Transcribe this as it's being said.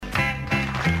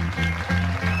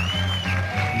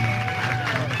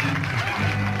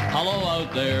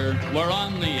out there, we're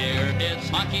on the air. It's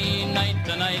hockey night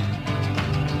tonight.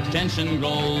 Tension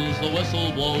grows, the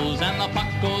whistle blows, and the puck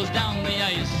goes down the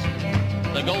ice.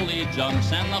 The goalie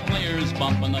jumps and the players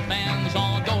bump and the fans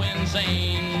all go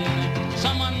insane.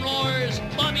 Someone roars,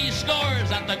 Bobby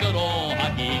scores at the good old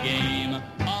hockey game.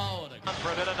 Oh,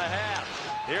 for a minute and a half.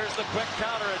 Here's the quick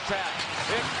counterattack.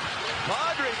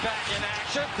 Kadri back in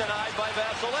action, denied by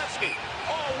Vasilevsky.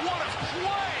 Oh, what a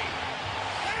play!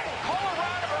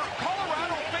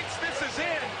 Colorado thinks this is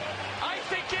in. I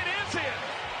think it is in.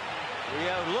 We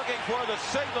are looking for the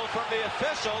signal from the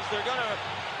officials. They're going to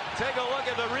take a look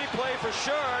at the replay for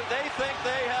sure. They think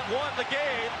they have won the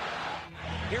game.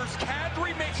 Here's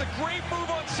Kadri, makes a great move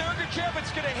on Sergachev.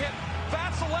 It's going to hit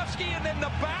Vasilevsky and then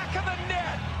the back of the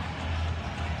net.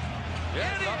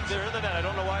 Yeah, it's up there in the net. I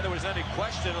don't know why there was any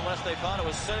question unless they thought it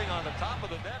was sitting on the top of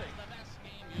the netting.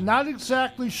 Not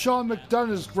exactly Sean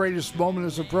McDonough's greatest moment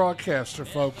as a broadcaster,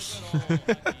 folks.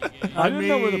 I didn't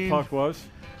know where the puck was.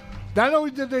 Not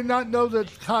only did they not know that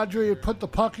Kadri had put the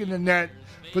puck in the net,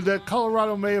 but that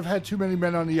Colorado may have had too many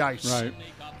men on the ice. Right.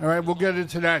 All right, we'll get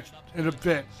into that in a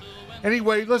bit.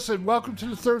 Anyway, listen, welcome to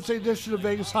the Thursday edition of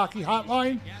Vegas Hockey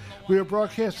Hotline. We are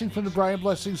broadcasting from the Brian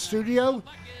Blessing studio.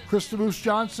 Chris the Moose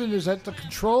Johnson is at the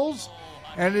controls,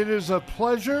 and it is a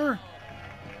pleasure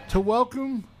to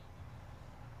welcome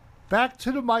back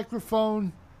to the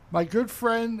microphone my good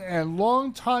friend and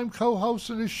longtime co-host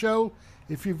of the show.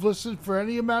 If you've listened for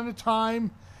any amount of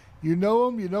time, you know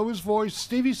him, you know his voice.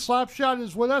 Stevie Slapshot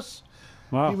is with us.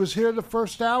 Wow. He was here the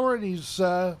first hour, and he's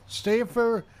staying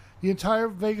for the entire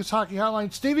Vegas Hockey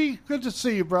Hotline. Stevie, good to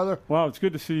see you, brother. Wow, it's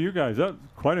good to see you guys. That's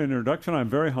quite an introduction. I'm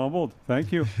very humbled.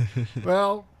 Thank you.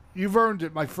 Well, you've earned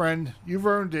it, my friend. You've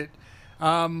earned it.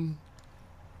 The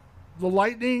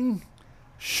Lightning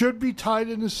should be tied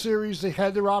in the series. They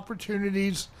had their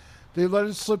opportunities. They let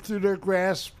it slip through their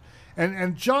grasp.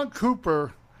 And John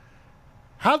Cooper,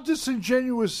 how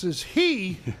disingenuous is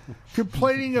he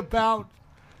complaining about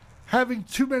having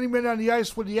too many men on the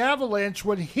ice with the Avalanche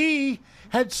when he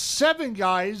had 7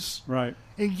 guys Right.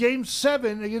 in Game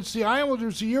 7 against the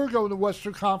Islanders a year ago in the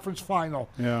Western Conference Final.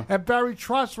 Yeah. And Barry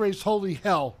Trotz raised holy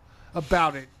hell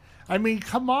about it. I mean,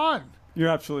 come on. You're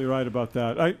absolutely right about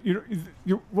that.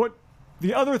 What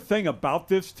the other thing about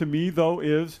this to me, though,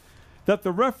 is that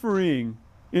the refereeing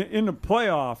in the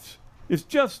playoffs is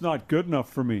just not good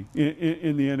enough for me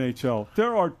in the NHL.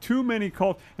 There are too many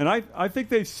calls, and I think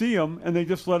they see them and they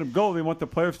just let them go. They want the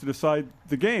players to decide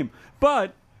the game.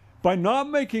 But by not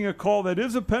making a call that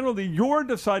is a penalty, you're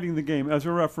deciding the game as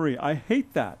a referee. I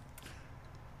hate that.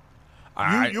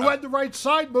 You had the right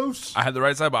side, Moose. I had the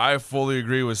right side, but I fully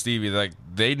agree with Stevie. Like,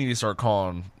 they need to start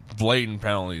calling blatant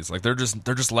penalties. Like, they're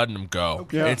just letting them go.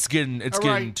 Okay. Yeah. It's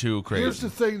getting too crazy. Here's the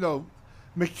thing, though.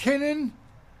 McKinnon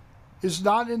is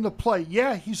not in the play.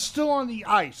 Yeah, he's still on the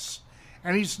ice,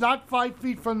 and he's not 5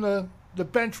 feet from the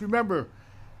bench. Remember,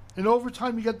 in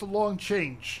overtime, you get the long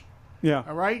change. Yeah.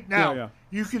 All right? Now, Yeah.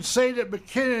 you could say that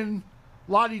McKinnon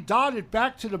lottie-dotted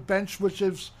back to the bench, which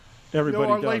is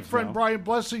Everybody our does late friend now. Brian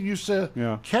Blessing used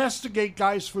to castigate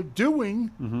guys for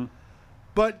doing,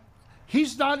 but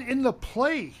he's not in the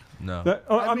play. No.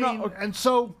 I mean, and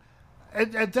so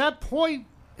at that point,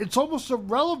 it's almost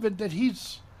irrelevant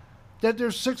that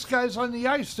there's 6 guys on the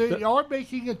ice. They are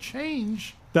making a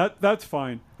change. That's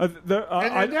fine. And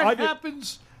that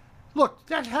happens. Look,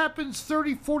 that happens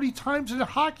 30, 40 times in a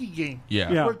hockey game.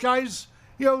 Yeah. Where guys,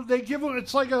 they give them.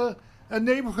 It's like a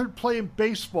neighborhood playing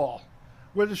baseball,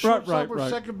 where the shortstop or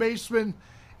second baseman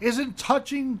isn't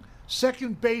touching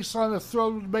second base on a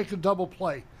throw to make a double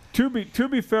play. To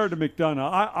be fair to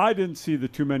McDonough, I didn't see the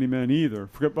too many men either.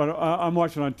 But I'm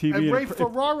watching on TV. And Ray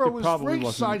Ferraro is probably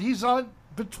ringside. He's on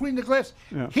between the glass.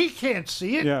 Yeah. He can't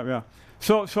see it. Yeah.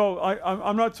 So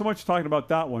I'm not so much talking about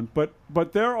that one, but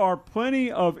there are plenty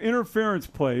of interference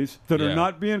plays that are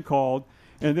not being called,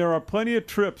 and there are plenty of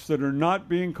trips that are not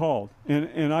being called,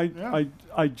 and I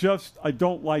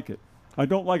don't like it. I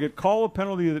don't like it. Call a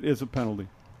penalty that is a penalty.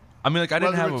 I mean, like, I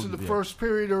didn't Whether have it's in the first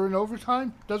period or in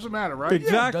overtime, doesn't matter, right?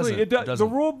 Exactly. It doesn't.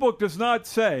 The rule book does not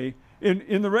say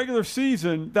in the regular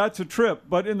season that's a trip,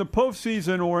 but in the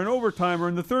postseason or in overtime or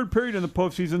in the third period in the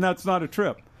postseason, that's not a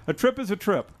trip. A trip is a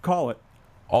trip. Call it.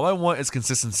 All I want is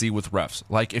consistency with refs.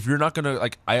 Like, if you're not going to,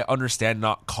 like, I understand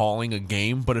not calling a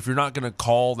game, but if you're not going to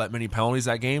call that many penalties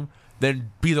that game,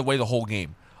 then be the way the whole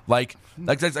game. Like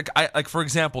for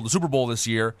example, the Super Bowl this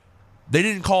year, they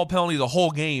didn't call a penalty the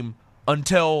whole game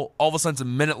until all of a sudden it's a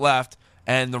minute left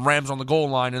and the Rams on the goal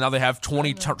line, and now they have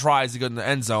 20 tries to get in the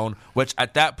end zone, which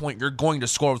at that point you're going to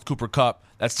score with Cooper Kupp.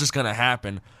 That's just going to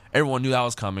happen. Everyone knew that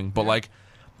was coming, but like,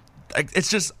 it's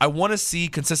just I want to see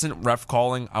consistent ref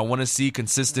calling. I want to see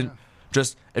consistent.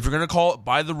 Just if you're gonna call it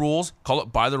by the rules, call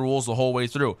it by the rules the whole way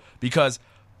through. Because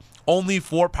only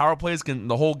 4 power plays can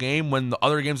the whole game. When the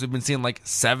other games we've been seeing like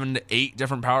 7 to 8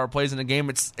 different power plays in a game,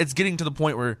 it's getting to the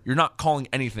point where you're not calling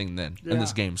anything then in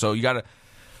this game. So you gotta.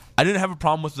 I didn't have a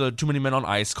problem with the too many men on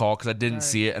ice call because I didn't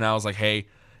see it, and I was like, hey,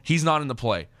 he's not in the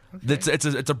play. Okay.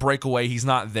 It's a breakaway. He's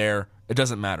not there. It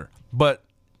doesn't matter. But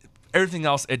everything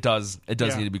else, it does need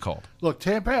to be called. Look,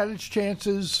 Tampa had its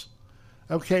chances.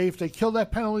 Okay, if they kill that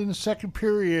penalty in the second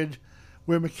period,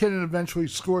 where McKinnon eventually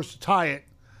scores to tie it,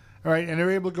 all right, and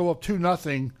they're able to go up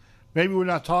 2-0, maybe we're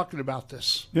not talking about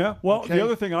this. Yeah, well, the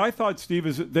other thing I thought, Steve,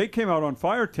 is that they came out on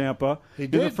fire, Tampa, in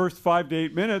the first 5 to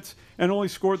 8 minutes and only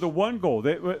scored the 1 goal.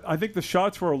 I think the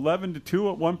shots were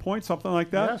 11-2 at one point, something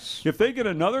like that. Yes. If they get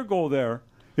another goal there,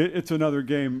 it's another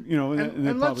game, you know.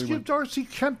 And let's give Darcy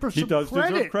Kemper some credit. He does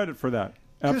deserve credit for that.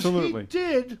 Absolutely. He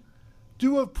did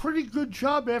do a pretty good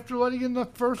job after letting in the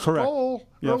first goal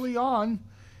early on,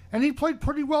 and he played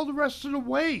pretty well the rest of the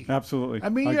way. Absolutely. I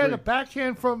mean, he had a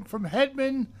backhand from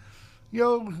Hedman, you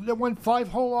know, that went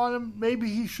 5-hole on him. Maybe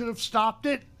he should have stopped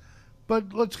it,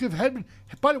 but let's give Hedman.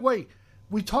 By the way,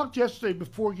 we talked yesterday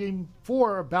before Game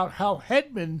 4 about how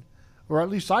Hedman, or at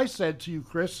least I said to you,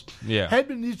 Chris,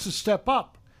 Hedman needs to step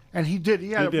up, and he did.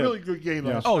 He had a really good game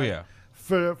last night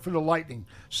for the Lightning.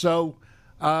 So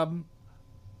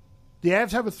the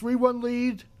Avs have a 3-1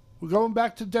 lead. We're going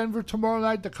back to Denver tomorrow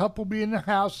night. The Cup will be in the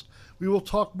house. We will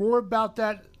talk more about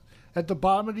that at the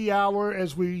bottom of the hour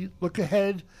as we look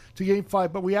ahead to Game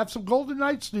 5. But we have some Golden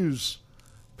Knights news,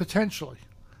 potentially,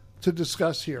 to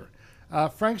discuss here.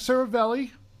 Frank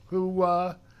Saravelli, who,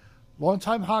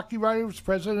 longtime hockey writer, was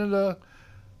president of the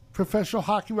Professional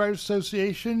Hockey Writers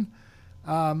Association,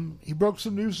 he broke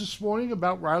some news this morning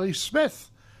about Riley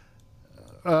Smith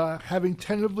having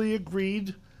tentatively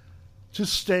agreed to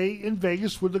stay in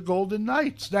Vegas with the Golden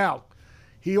Knights. Now,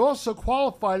 he also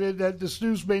qualified it that this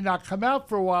news may not come out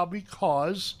for a while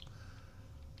because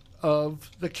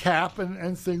of the cap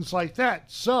and things like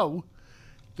that. So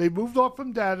they moved off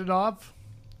from Dadonov.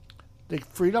 They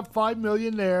freed up $5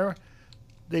 million there.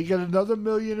 They get another $1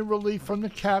 million in relief from the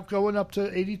cap, going up to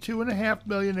 $82.5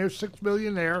 million there, $6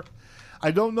 million there.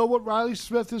 I don't know what Riley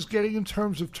Smith is getting in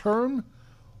terms of term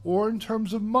or in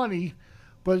terms of money,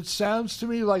 but it sounds to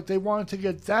me like they wanted to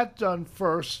get that done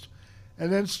first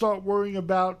and then start worrying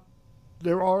about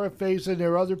their RFAs and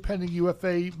their other pending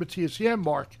UFA Matthias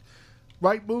Janmark.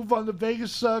 Right move on the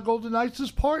Vegas Golden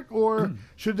Knights' part, or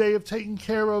should they have taken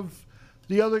care of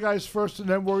the other guys first and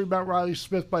then worry about Riley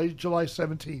Smith by July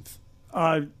 17th?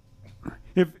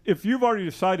 If you've already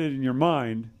decided in your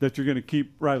mind that you're going to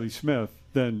keep Riley Smith,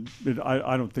 then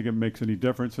I don't think it makes any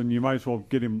difference, and you might as well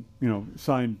get him,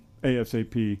 signed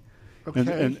ASAP. Okay.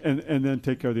 And then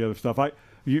take care of the other stuff.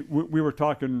 We were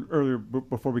talking earlier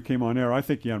before we came on air. I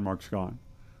think Janmark's gone.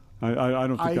 I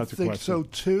don't think that's a question. I think so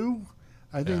too.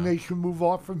 I think they can move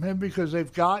off from him because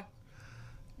they've got,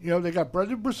 they got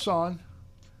Brendan Brisson,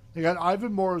 they got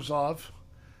Ivan Morozov,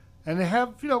 and they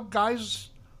have guys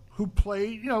who play.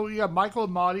 You got Michael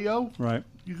Amadio. Right.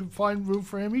 You can find room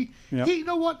for him. He you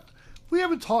know what? We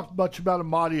haven't talked much about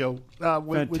Amadio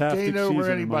with Dana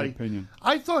or anybody. In my opinion.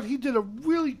 I thought he did a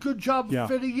really good job of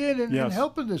fitting in and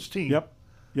helping this team.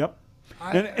 Yep.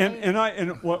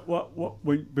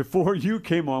 Before you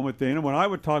came on with Dana, when I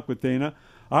would talk with Dana,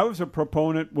 I was a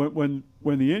proponent when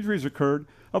the injuries occurred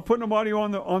of putting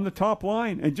Amadio on the top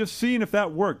line and just seeing if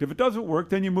that worked. If it doesn't work,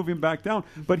 then you move him back down.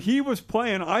 But he was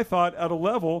playing, I thought, at a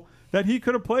level that he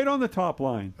could have played on the top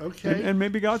line. Okay. And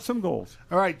maybe got some goals.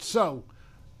 All right, so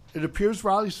it appears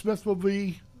Riley Smith will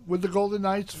be with the Golden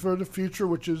Knights for the future,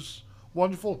 which is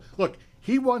wonderful. Look,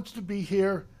 he wants to be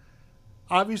here.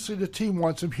 Obviously, the team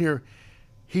wants him here.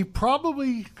 He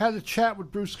probably had a chat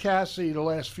with Bruce Cassidy the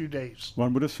last few days.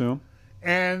 One would assume.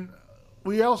 And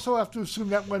we also have to assume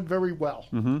that went very well.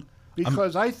 Mm-hmm.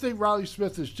 Because I think Riley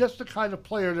Smith is just the kind of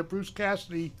player that Bruce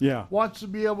Cassidy wants to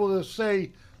be able to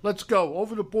say, let's go,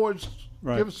 over the boards,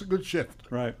 give us a good shift.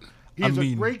 Right. He's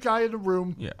a great guy in the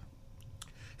room. Yeah.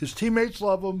 His teammates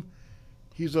love him.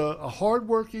 He's a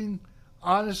hard-working,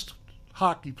 honest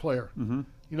hockey player.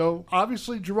 Mm-hmm.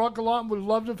 Obviously, Gerard Gallant would have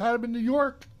loved to have had him in New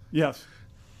York. Yes.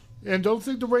 And don't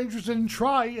think the Rangers didn't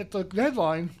try at the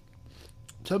deadline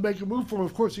to make a move for him.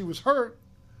 Of course, he was hurt.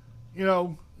 He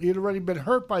had already been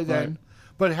hurt by then. Right.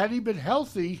 But had he been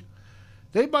healthy,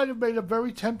 they might have made a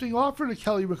very tempting offer to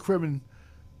Kelly McCrimmon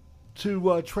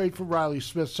to trade for Riley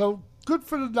Smith. So good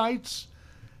for the Knights.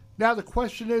 Now the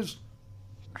question is,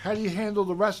 how do you handle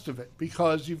the rest of it?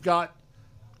 Because you've got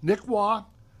Nick Waugh,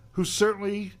 who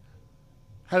certainly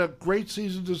had a great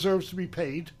season, deserves to be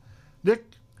paid. Nick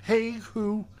Hague,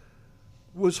 who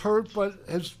was hurt but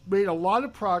has made a lot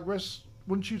of progress,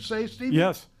 wouldn't you say, Steve?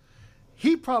 Yes.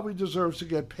 He probably deserves to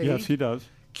get paid. Yes, he does.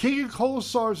 Keegan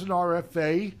Colasar is an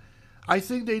RFA. I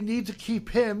think they need to keep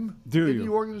him in the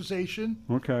organization.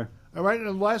 Okay. All right,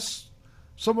 unless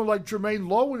someone like Jermaine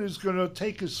Lowen is going to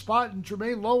take his spot. And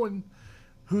Jermaine Lowen,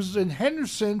 who's in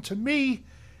Henderson, to me,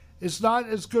 is not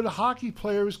as good a hockey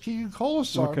player as Keegan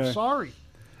Colasar. Okay. I'm sorry.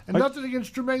 And nothing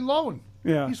against Jermaine Lowen.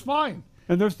 Yeah. He's fine.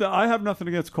 And I have nothing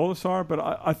against Colasar, but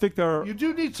I think there are. You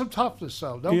do need some toughness,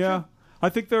 though, don't you? Yeah. I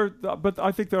think there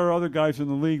are other guys in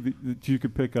the league that you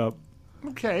could pick up.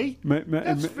 Okay.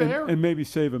 That's fair. And maybe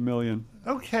save $1 million.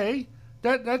 Okay.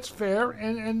 That's fair.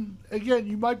 And again,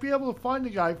 you might be able to find a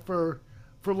guy for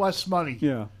less money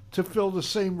to fill the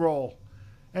same role.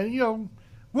 And,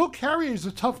 Will Carrier is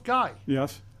a tough guy.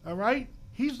 Yes. All right?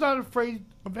 He's not afraid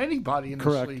of anybody in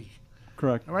this league.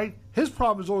 Correct. All right? His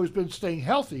problem has always been staying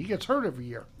healthy. He gets hurt every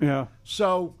year. Yeah.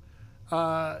 So,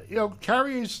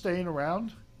 Carrier's staying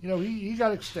around. He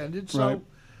got extended. So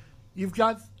you've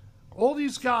got all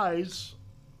these guys,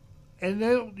 and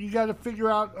then you got to figure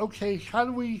out, okay, how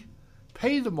do we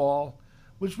pay them all,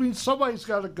 which means somebody's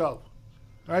got to go.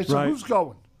 All right, so who's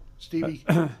going, Stevie?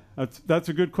 That's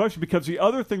a good question, because the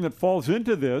other thing that falls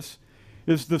into this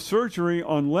is the surgery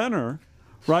on Leonard,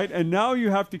 right? And now you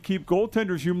have to keep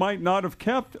goaltenders you might not have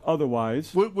kept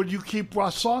otherwise. Would you keep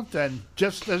Brassant then,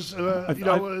 just as,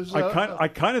 I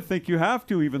kind of think you have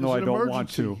to, even though I don't want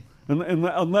to.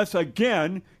 Unless,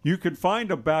 again, you could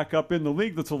find a backup in the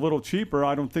league that's a little cheaper.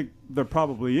 I don't think there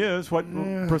probably is.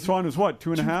 Brassant is what,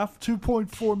 2.5?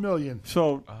 $2.4 million.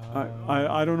 So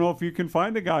I don't know if you can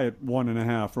find a guy at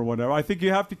 1.5 or whatever. I think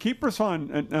you have to keep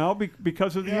Brassant now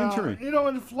because of the injury.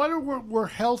 And if Leonard were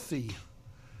healthy,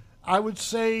 I would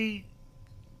say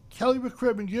Kelly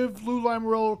McCrimmon, give Lou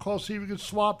Lamoriello a call, see if we can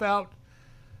swap out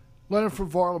Leonard for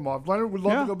Varlamov. Leonard would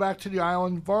love to go back to the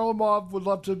island. Varlamov would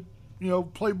love to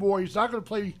play more. He's not going to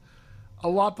play a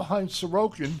lot behind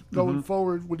Sorokin going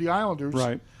forward with the Islanders.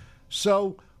 Right.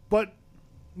 So, but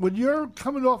when you're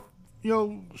coming off,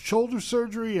 shoulder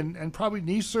surgery and probably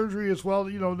knee surgery as well,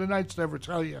 the Knights never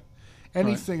tell you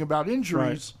anything about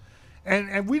injuries. Right.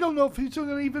 And we don't know if he's going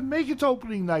to even make it to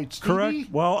opening night, Stevie.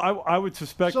 Correct. Well, I would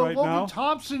suspect right Logan now. So Logan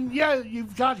Thompson,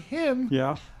 you've got him.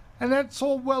 Yeah. And that's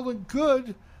all well and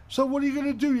good. So what are you going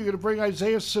to do? You're going to bring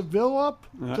Isaiah Seville up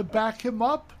to back him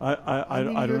up? I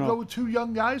don't know. You're going to go with two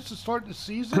young guys to start the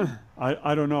season?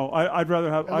 I don't know. I'd rather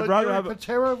have.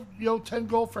 Patera, 10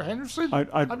 goal for Henderson.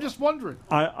 I'm just wondering.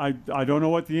 I don't know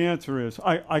what the answer is.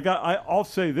 I'll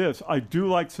say this. I do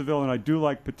like Seville and I do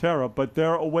like Patera, but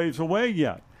they're a ways away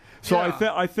yet. So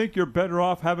I think you're better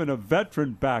off having a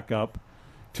veteran backup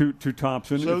to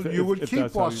Thompson. So you would keep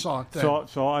Brassant then.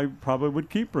 So I probably would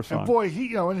keep Brassant. And boy,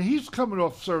 and he's coming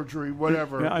off surgery,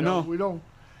 whatever. Yeah, I know. We don't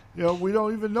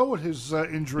even know what his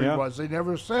injury was. They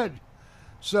never said.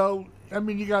 So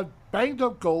you got banged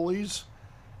up goalies.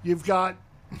 You've got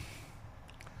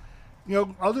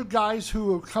other guys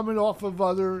who are coming off of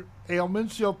other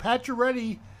ailments.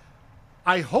 Pacioretty,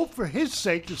 I hope for his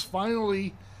sake, is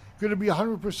finally going to be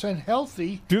 100%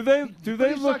 healthy. Do they he's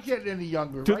look? Not getting any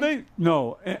younger. Do right? they?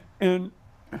 No. And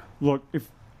look,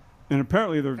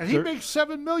 apparently they're. And he makes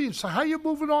 $7 million. So how are you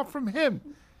moving off from him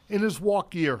in his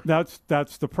walk year? That's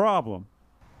the problem.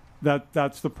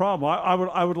 That's the problem.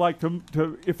 I would like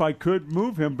to if I could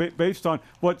move him based on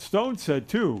what Stone said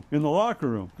too in the locker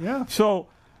room. Yeah. So,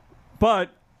 but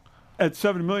at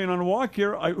 $7 million on a walk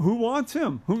year, who wants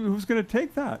him? Who's going to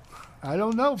take that? I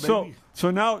don't know. Maybe. So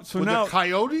now the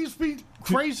Coyotes be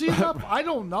crazy enough? I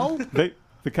don't know.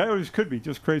 The Coyotes could be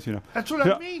just crazy enough. That's what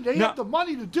I mean. They have the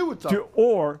money to do it,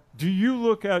 though. Do you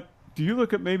look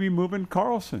at maybe moving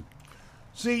Carlson?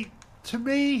 See, to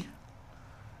me,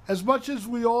 as much as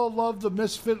we all love the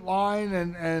misfit line,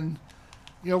 and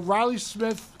Riley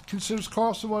Smith considers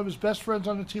Carlson one of his best friends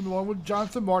on the team, along with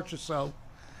Jonathan Marchessault,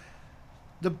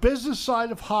 the business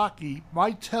side of hockey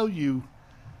might tell you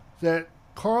that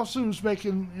Carlson was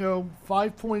making,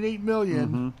 $5.8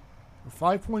 million, or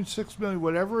 $5.6 million,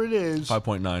 whatever it is.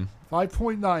 5.9.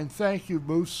 5.9. Thank you,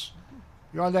 Moose.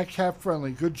 You're on that cap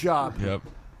friendly. Good job. Yep.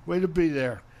 Way to be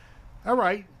there. All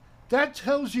right. That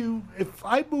tells you if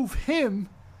I move him,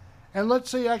 and let's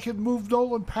say I could move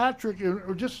Nolan Patrick,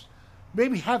 or just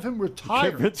maybe have him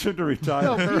retire. Convince him to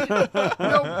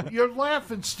retire. You're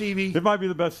laughing, Stevie. It might be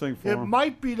the best thing for him. It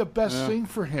might be the best thing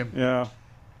for him. Yeah.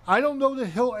 I don't know that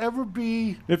he'll ever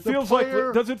be. It feels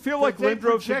player does it feel like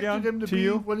Lindros again him to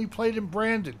you when he played in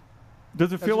Brandon?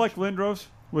 Does it feel like Lindros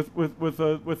with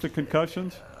the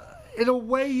concussions? In a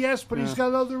way, yes, but he's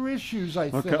got other issues.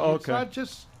 I think it's not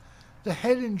just the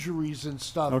head injuries and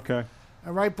stuff. Okay.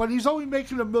 All right, but he's only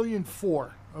making $1.4 million.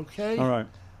 Okay. All right.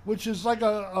 Which is like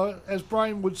as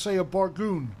Brian would say, a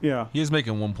bargain. Yeah. He is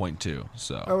making 1.2,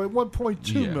 so. All right,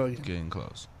 $1.2 million. Getting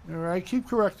close. All right, keep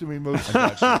correcting me, Moose.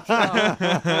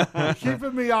 I You're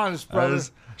keeping me honest, brother.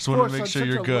 just wanted to make sure I'm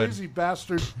you're such a good. lazy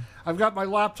bastard. I've got my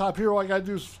laptop here. All I got to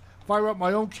do is fire up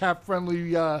my own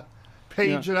cap-friendly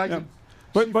page, and I can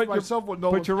see for myself what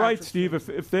Nolan But you're right, Patrick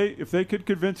Steve. did. If they could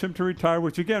convince him to retire,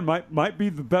 which again might be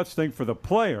the best thing for the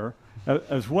player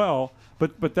as well.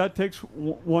 But that takes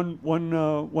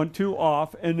one, two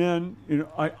off, and then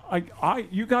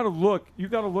you got to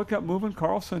look at moving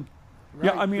Carlson. Right,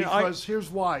 Yeah, I mean, because here's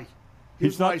why.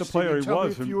 he's not the Steve, player he tell me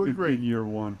was if you agree. in year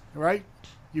one. All right,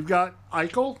 you've got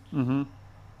Eichel. Mm-hmm.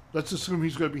 Let's assume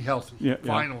he's going to be healthy. Yeah,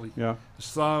 finally. Yeah. His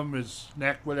thumb, his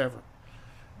neck, whatever.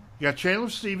 You got Chandler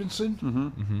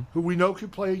Stevenson, who we know can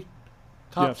play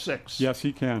top six. Yes,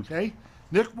 he can. Okay.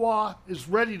 Nick Waugh is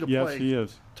ready to Yes, play he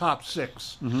is. top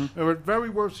 6. Or at very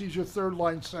worst, he's your third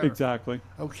line center. Exactly.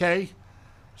 Okay?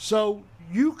 So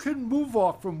you can move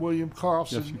off from William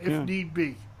Karlsson Yes, you if can. need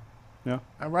be. Yeah.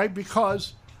 All right?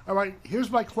 Because, all right,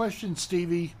 here's my question,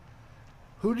 Stevie.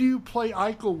 Who do you play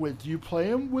Eichel with? Do you play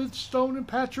him with Stone and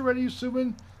Pacioretty,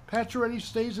 assuming Pacioretty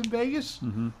stays in Vegas?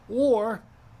 Or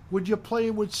would you play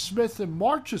him with Smith and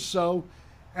Marchessault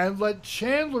and let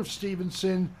Chandler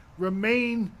Stevenson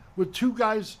remain with two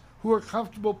guys who are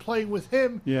comfortable playing with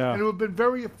him Yeah. and who have been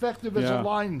very effective as a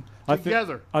line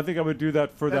together? I think I would do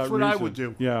that for That's that what reason. I would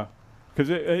do. Yeah, because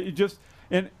it just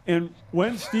and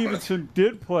when Stevenson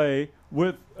did play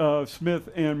with Smith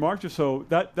and Marchessault,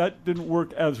 that didn't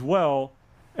work as well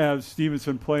as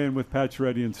Stevenson playing with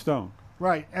Pacioretty and Stone.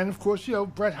 Right. And, of course,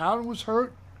 Brett Howden was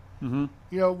hurt.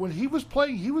 When he was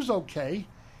playing, he was okay.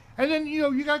 And then,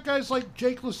 you got guys like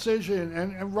Jake Leschyshyn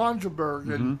and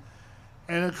Ronderberg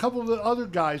and a couple of the other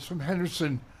guys from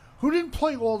Henderson who didn't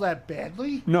play all that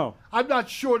badly. No. I'm not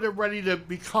sure they're ready to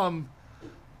become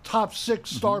top 6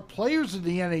 star players in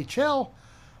the NHL,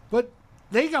 but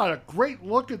they got a great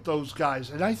look at those guys,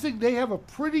 and I think they have a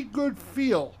pretty good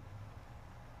feel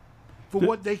for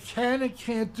what they can and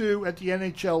can't do at the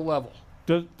NHL level.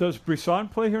 Does Brisson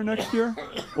play here next year,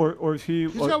 or is he?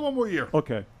 He's got one more year.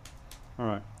 Okay. All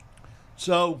right.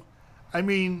 So, I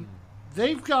mean,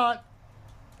 they've had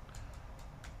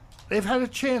a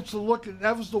chance to look at.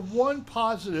 That was the one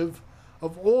positive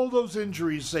of all those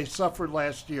injuries they suffered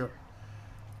last year.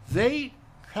 They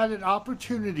had an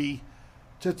opportunity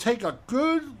to take a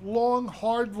good, long,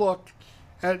 hard look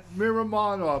at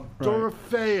Miramonov, Right.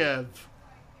 Dorofeyev,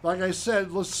 like I said,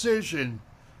 Leschyshyn,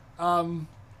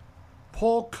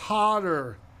 Paul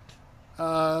Cotter,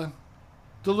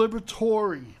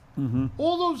 Delibertori,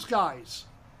 all those guys.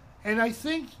 And I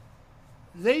think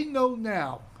they know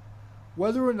now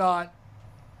whether or not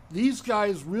these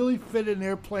guys really fit in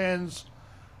their plans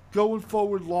going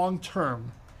forward long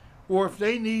term, or if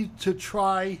they need to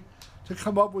try to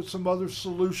come up with some other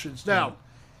solutions. Now,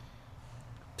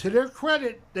 to their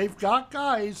credit, they've got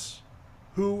guys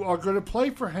who are going to play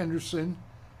for Henderson.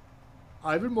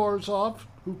 Ivan Morozov,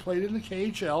 who played in the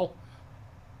KHL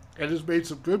and has made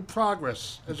some good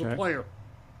progress as a player.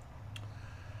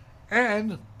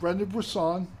 And Brendan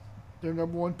Brisson, their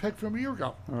number 1 pick from a year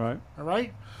ago. All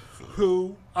right.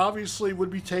 Who obviously would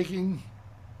be taking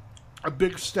a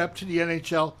big step to the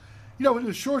NHL. In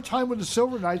the short time with the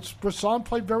Silver Knights, Brisson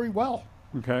played very well.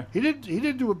 Okay. He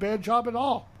didn't do a bad job at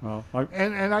all. Well,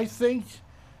 And I think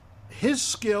his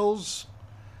skills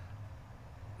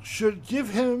should give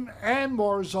him and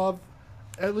Morozov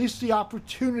at least the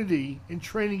opportunity in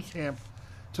training camp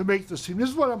to make this team. This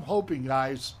is what I'm hoping,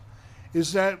 guys,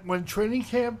 is that when training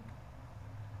camp,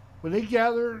 when they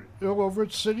gather over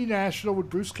at City National with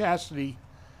Bruce Cassidy,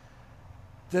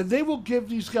 then they will give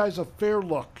these guys a fair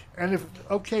look. And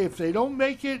if they don't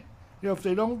make it, if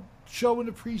they don't show in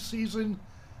the preseason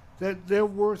that they're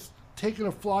worth taking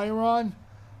a flyer on,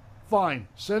 fine.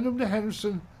 Send them to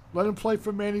Henderson. Let them play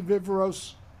for Manny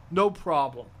Viveros. No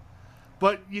problem.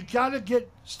 But you got to get,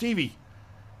 Stevie,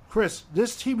 Chris,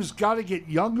 this team has got to get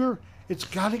younger. It's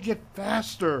got to get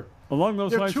faster. Along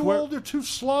those They're lines, too old. They're too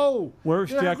slow. Where's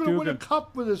They're Jack not going to win a Dugan?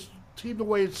 cup with this team the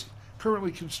way it's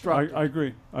currently constructed. I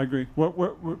agree.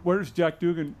 Where does Jack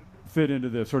Dugan fit into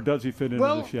this, or does he fit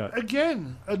into this yet?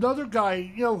 Again, another guy,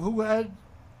 who had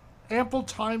ample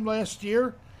time last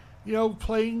year,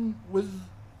 playing with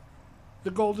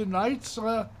the Golden Knights.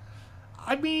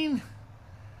 I mean,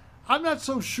 I'm not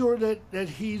so sure that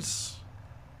he's...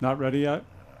 Not ready yet?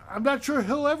 I'm not sure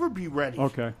he'll ever be ready.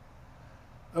 Okay.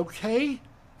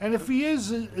 And if he is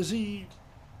he...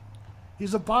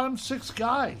 He's a bottom 6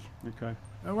 guy. Okay.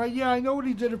 All right, yeah, I know what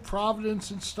he did at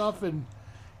Providence and stuff, and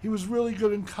he was really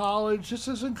good in college. This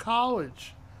isn't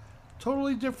college.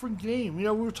 Totally different game. You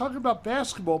know, we were talking about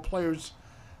basketball players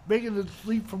making the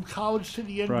leap from college to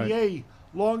the NBA. Right.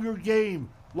 Longer game,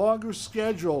 longer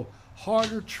schedule,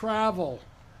 harder travel.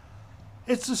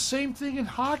 It's the same thing in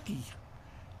hockey.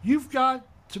 You've got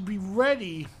to be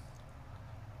ready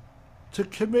to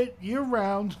commit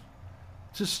year-round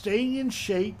to staying in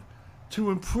shape,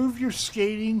 to improve your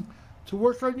skating, to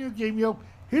work on your game. You know,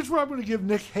 here's where I'm going to give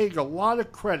Nick Hague a lot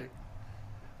of credit.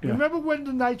 Yeah. Remember when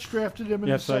the Knights drafted him in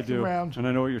Yes, the I second do. round? And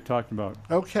I know what you're talking about.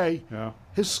 Okay. Yeah.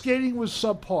 His skating was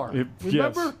subpar.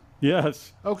 Remember?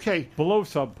 Yes. Okay. Below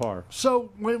subpar.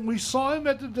 So when we saw him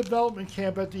at the development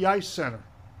camp at the Ice Center,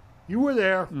 you were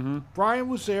there. Mm-hmm. Brian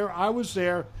was there. I was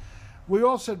there. We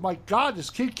all said, my God, this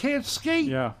kid can't skate.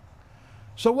 Yeah.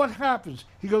 So what happens?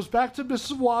 He goes back to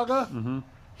Mississauga. Mm-hmm.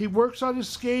 He works on his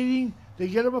skating. They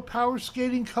get him a power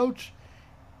skating coach.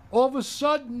 All of a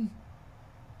sudden,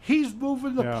 he's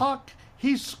moving the puck.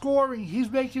 He's scoring. He's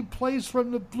making plays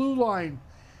from the blue line.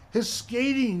 His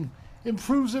skating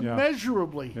improves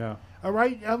immeasurably. Yeah. All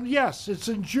right? Yes, it's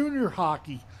in junior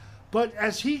hockey. But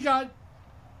as he turned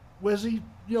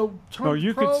you pro,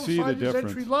 could see the signed his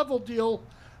difference. entry-level deal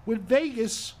with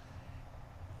Vegas,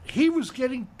 he was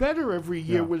getting better every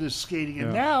year with his skating.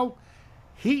 And now,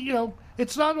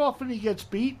 it's not often he gets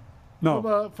beat from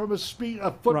a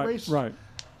foot race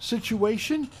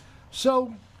situation.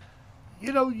 So,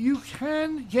 you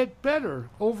can get better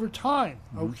over time,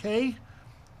 okay?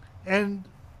 And,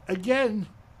 again,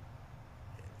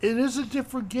 it is a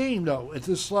different game, though, at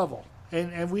this level.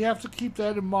 And we have to keep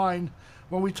that in mind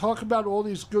when we talk about all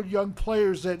these good young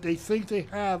players that they think they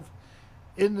have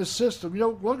in the system.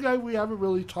 One guy we haven't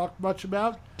really talked much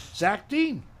about, Zach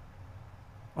Dean,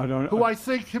 who I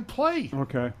think can play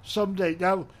someday.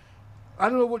 Now, I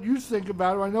don't know what you think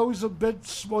about him. I know he's a bit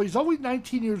small. He's only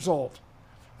 19 years old,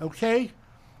 okay?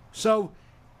 So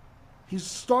he's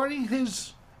starting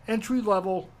his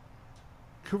entry-level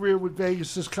career with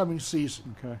Vegas this coming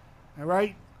season. Okay. All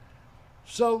right?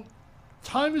 So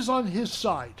time is on his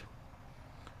side.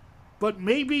 But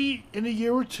maybe in a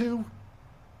year or two,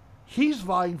 he's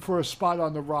vying for a spot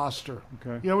on the roster.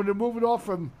 Okay. When they're moving off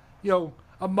from,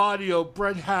 Amadio,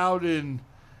 Brett Howden,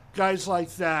 guys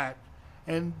like that.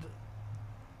 And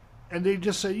they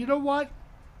just say, you know what?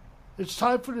 It's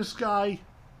time for this guy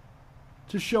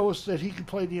to show us that he can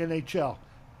play the NHL.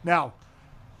 Now,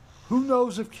 who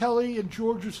knows if Kelly and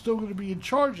George are still going to be in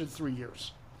charge in 3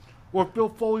 years, or if Bill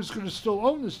Foley's going to still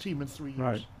own this team in 3 years.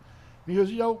 Right. Because,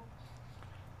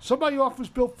 somebody offers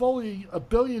Bill Foley $1.3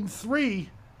 billion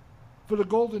for the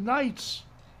Golden Knights,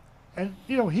 and,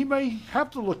 he may have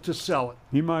to look to sell it.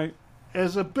 He might.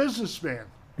 As a businessman.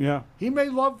 Yeah. He may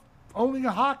love owning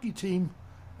a hockey team,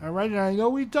 all right, and I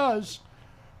know he does,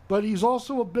 but he's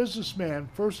also a businessman,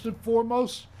 first and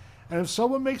foremost. And if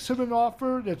someone makes him an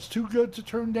offer that's too good to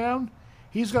turn down,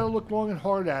 he's got to look long and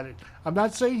hard at it. I'm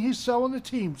not saying he's selling the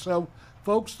team, so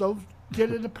folks, don't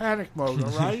get into panic mode,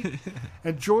 all right?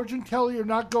 And George and Kelly are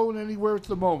not going anywhere at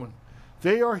the moment.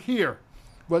 They are here,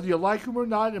 whether you like them or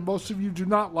not, and most of you do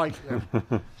not like them,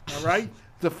 all right?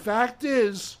 The fact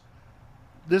is,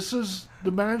 this is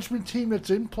the management team that's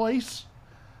in place.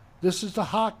 This is the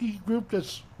hockey group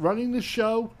that's running the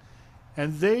show,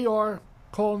 and they are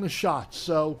calling the shots.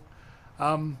 So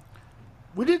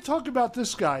we didn't talk about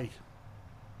this guy,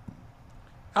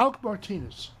 Alec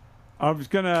Martinez. I was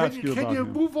going to ask you about him. Can you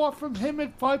him. move off from him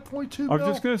at $5.2 I was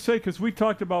just going to say, because we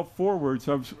talked about forwards,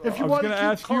 I was going to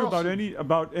ask you about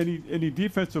any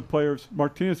defensive players.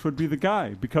 Martinez would be the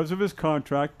guy because of his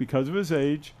contract, because of his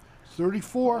age.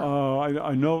 34.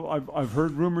 I know. I've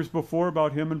heard rumors before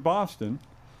about him in Boston.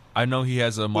 I know he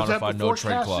has a modified no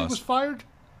trade Cassidy clause. Was fired,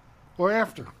 or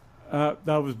after? That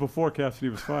was before Cassidy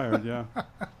was fired. Yeah.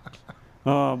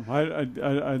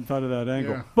 I thought of that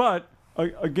angle, but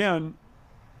again,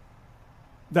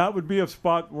 that would be a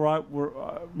spot where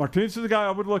Martinez is the guy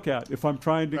I would look at if I'm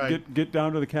trying to get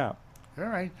down to the cap. All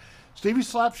right. Stevie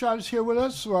Slapshot is here with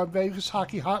us. We're on Vegas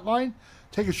Hockey Hotline.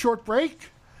 Take a short break.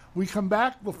 We come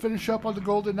back. We'll finish up on the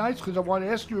Golden Knights because I want to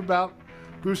ask you about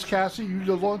Bruce Cassidy. You're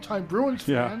the longtime Bruins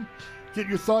fan. Get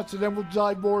your thoughts, and then we'll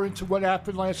dive more into what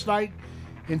happened last night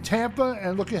in Tampa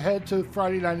and look ahead to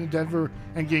Friday night in Denver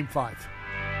and Game 5.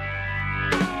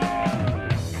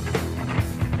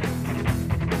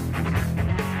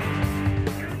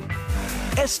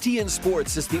 STN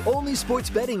Sports is the only sports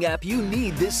betting app you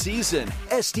need this season.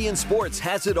 STN Sports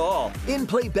has it all.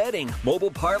 In-play betting, mobile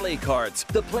parlay cards,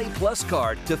 the Play Plus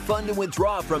card to fund and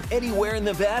withdraw from anywhere in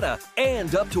Nevada,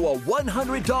 and up to a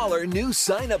 $100 new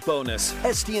sign-up bonus.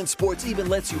 STN Sports even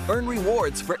lets you earn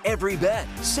rewards for every bet.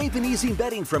 Safe and easy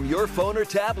betting from your phone or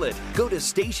tablet. Go to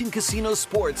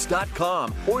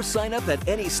stationcasinosports.com or sign up at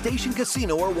any Station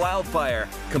Casino or Wildfire.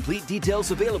 Complete details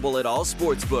available at all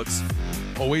sports books.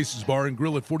 Oasis Bar and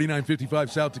Grill at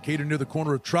 4955 South Decatur near the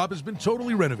corner of Trop has been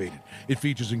totally renovated. It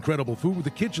features incredible food with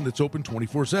a kitchen that's open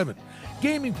 24/7.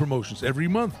 Gaming promotions every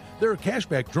month. There are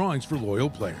cashback drawings for loyal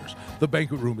players. The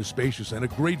banquet room is spacious and a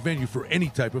great venue for any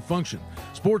type of function.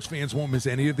 Sports fans won't miss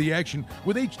any of the action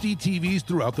with HD TVs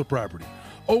throughout the property.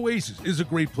 Oasis is a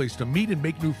great place to meet and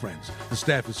make new friends. The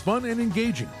staff is fun and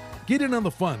engaging. Get in on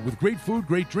the fun with great food,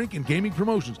 great drink, and gaming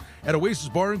promotions at Oasis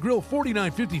Bar and Grill,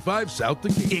 4955 South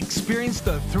Decatur. Experience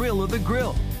the thrill of the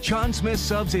grill. John Smith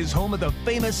Subs is home of the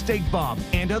famous Steak Bomb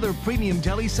and other premium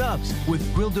deli subs with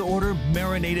grilled-to-order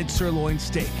marinated sirloin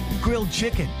steak, grilled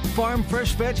chicken, farm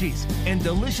fresh veggies, and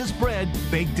delicious bread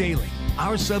baked daily.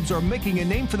 Our subs are making a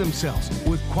name for themselves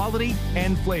with quality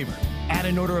and flavor. Add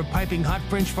an order of piping hot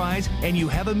French fries, and you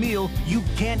have a meal you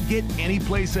can't get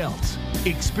anyplace else.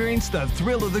 Experience the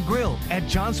thrill of the grill at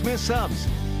John Smith Subs.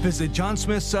 Visit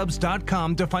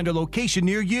johnsmithsubs.com to find a location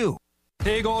near you.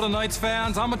 Hey Golden Knights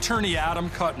fans, I'm attorney Adam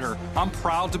Kuttner. I'm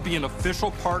proud to be an official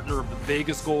partner of the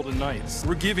Vegas Golden Knights.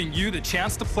 We're giving you the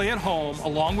chance to play at home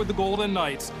along with the Golden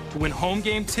Knights to win home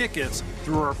game tickets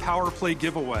through our Power Play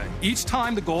giveaway. Each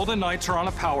time the Golden Knights are on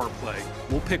a Power Play,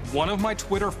 we'll pick one of my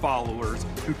Twitter followers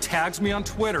who tags me on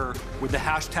Twitter with the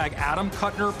hashtag Adam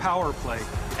Kuttner Power Play.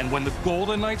 And when the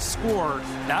Golden Knights score,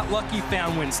 that lucky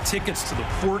fan wins tickets to the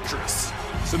Fortress.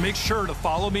 So make sure to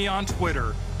follow me on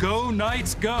Twitter. Go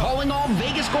Knights, go! Calling all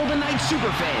Vegas Golden Knights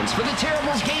superfans for the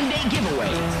Terribles Game Day giveaway.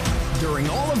 During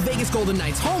all of Vegas Golden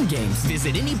Knights home games,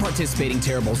 visit any participating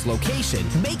Terribles location,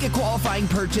 make a qualifying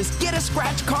purchase, get a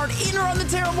scratch card in or on the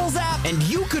Terribles app, and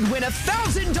you could win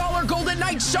 $1,000 Golden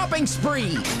Knights shopping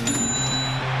spree.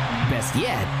 Best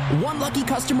yet, one lucky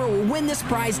customer will win this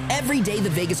prize every day the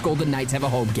Vegas Golden Knights have a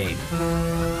home game.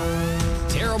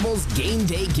 Terribles Game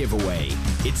Day giveaway.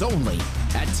 It's only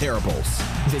at Terribles.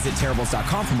 Visit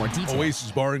Terribles.com for more details.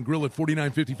 Oasis Bar and Grill at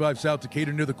 4955 South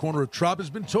Decatur near the corner of Trop has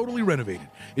been totally renovated.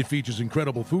 It features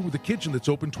incredible food with a kitchen that's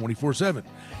open 24/7.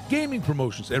 Gaming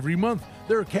promotions every month.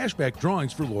 There are cashback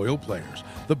drawings for loyal players.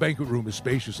 The banquet room is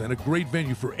spacious and a great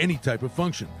venue for any type of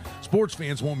function. Sports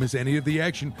fans won't miss any of the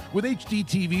action with HD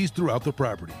TVs throughout the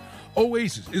property.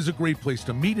 Oasis is a great place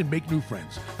to meet and make new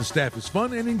friends. The staff is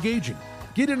fun and engaging.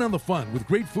 Get in on the fun with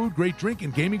great food, great drink,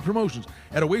 and gaming promotions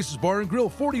at Oasis Bar and Grill,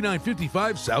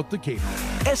 4955 South Decatur.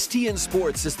 STN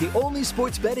Sports is the only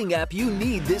sports betting app you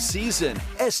need this season.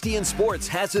 STN Sports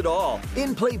has it all.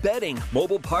 In-play betting,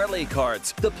 mobile parlay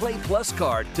cards, the Play Plus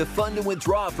card to fund and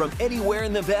withdraw from anywhere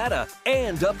in Nevada,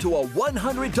 and up to a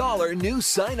 $100 new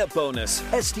sign-up bonus.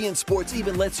 STN Sports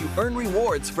even lets you earn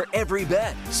rewards for every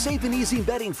bet. Safe and easy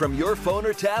betting from your phone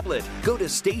or tablet. Go to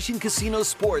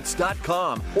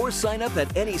stationcasinosports.com or sign up at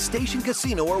any Station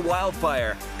Casino or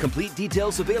Wildfire. Complete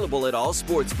details available at all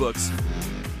sports books.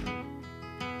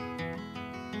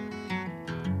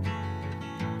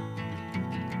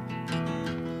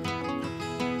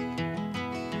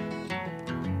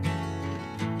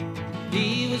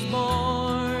 He was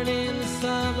born in the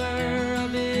summer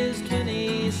of his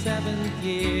 27th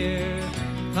year,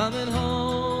 coming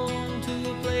home to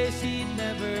a place he'd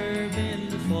never been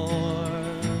before.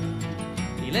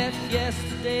 He left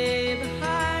yesterday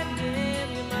behind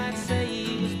him, you might say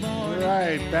he was born. All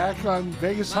right, back on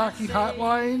Vegas Hockey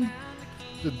Hotline,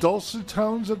 the dulcet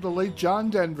tones of the late John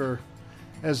Denver,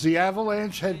 as the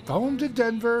Avalanche head home to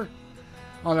Denver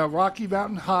on a Rocky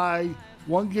Mountain high,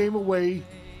 one game away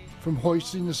from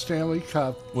hoisting the Stanley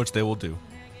Cup. Which they will do.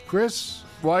 Chris,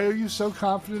 why are you so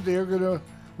confident they're going to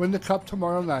win the Cup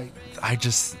tomorrow night? I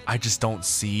just don't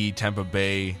see Tampa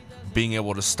Bay being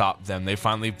able to stop them. They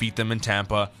finally beat them in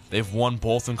Tampa. They've won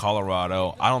both in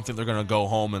Colorado. I don't think they're going to go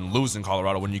home and lose in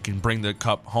Colorado when you can bring the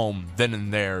Cup home then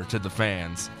and there to the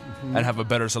fans and have a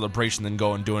better celebration than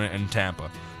going and doing it in Tampa.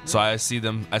 So I see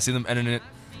them ending it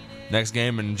next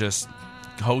game and just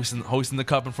hosting the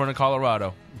Cup in front of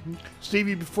Colorado.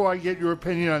 Stevie, before I get your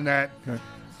opinion on that,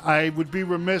 I would be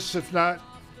remiss if not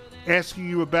asking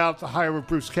you about the hire of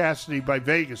Bruce Cassidy by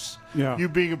Vegas. Yeah. You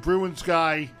being a Bruins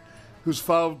guy who's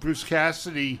followed Bruce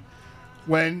Cassidy,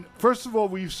 when, first of all,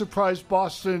 were you surprised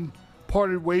Boston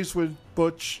parted ways with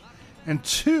Butch? And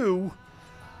two,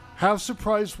 how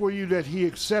surprised were you that he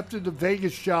accepted the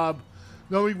Vegas job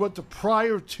knowing what the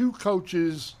prior two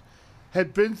coaches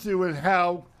had been through and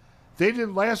how they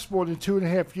didn't last more than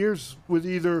 2.5 years with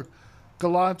either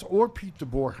Gallant or Pete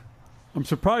DeBoer. I'm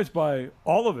surprised by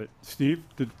all of it, Steve.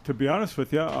 To be honest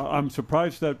with you, I'm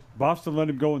surprised that Boston let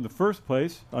him go in the first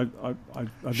place. I think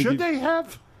should they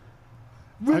have?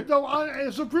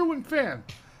 As a Bruin fan,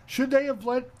 should they have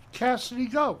let Cassidy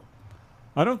go?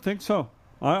 I don't think so.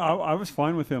 I was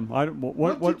fine with him.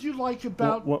 What did you like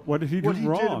about what did he do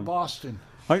wrong? Did in Boston?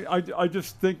 I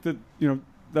just think that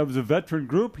that was a veteran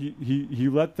group. He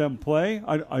let them play.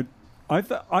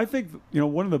 I think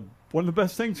one of the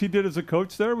best things he did as a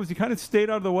coach there was he kind of stayed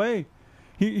out of the way.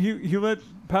 He let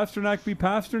Pasternak be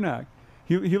Pasternak.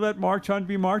 He let Marchand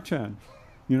be Marchand.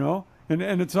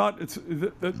 And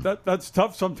that's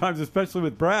tough sometimes, especially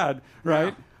with Brad, right?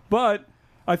 Yeah. But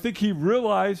I think he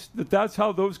realized that that's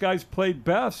how those guys played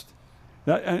best.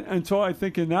 And so I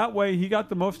think in that way he got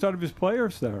the most out of his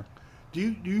players there.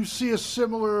 Do you see a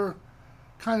similar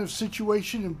kind of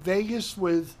situation in Vegas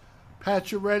with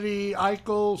Pacioretty,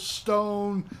 Eichel,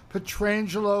 Stone,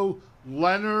 Pietrangelo,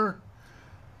 Leonard,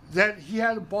 that he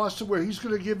had in Boston where he's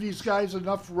going to give these guys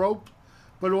enough rope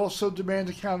but also demand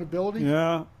accountability?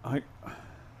 Yeah,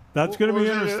 that's going to be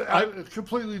interesting. A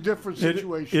completely different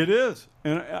situation. It is.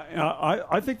 And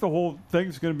I think the whole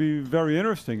thing's going to be very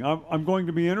interesting. I'm going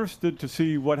to be interested to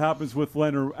see what happens with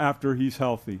Leonard after he's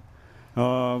healthy.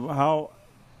 How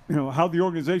the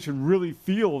organization really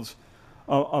feels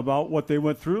about what they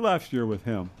went through last year with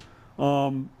him.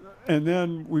 And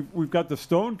then we've got the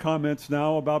Stone comments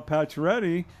now about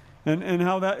Pacioretty and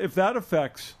how that, if that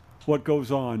affects what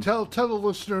goes on. Tell the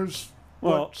listeners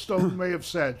what Stone may have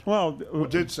said. Or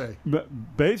did say.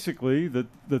 Basically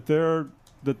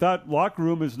that locker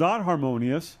room is not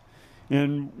harmonious,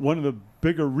 and one of the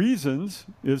bigger reasons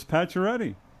is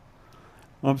Pacioretty.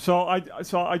 So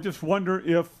I just wonder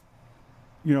if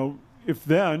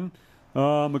then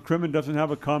McCrimmon doesn't have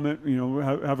a comment,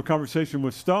 have a conversation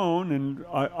with Stone, and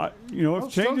if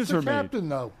changes Stone's are the made. captain,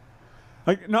 though.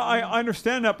 I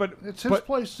understand that, but it's his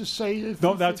place to say.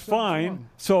 No, that's fine.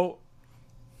 So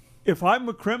if I'm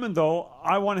McCrimmon, though,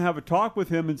 I want to have a talk with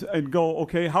him and go,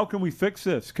 okay, how can we fix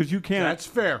this? Because you can't. That's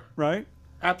fair, right?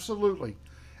 Absolutely.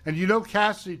 And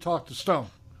Cassidy talked to Stone.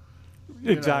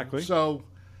 Exactly. So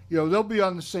they'll be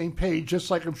on the same page,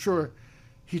 just like I'm sure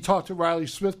he talked to Riley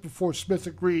Smith before Smith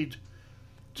agreed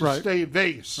to stay in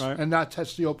Vegas and not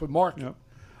test the open market. Yep.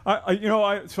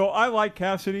 So I like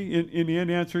Cassidy in the end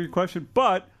to answer your question,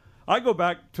 but I go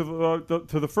back to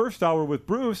the first hour with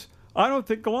Bruce. I don't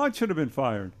think Gallant should have been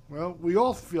fired. Well, we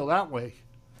all feel that way.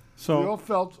 So we all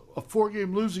felt a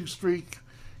 4-game losing streak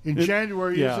in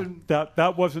January. Yeah,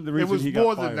 that wasn't the reason he got fired. It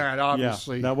was more than that,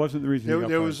 obviously. Yeah, that wasn't the reason he got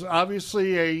fired. There was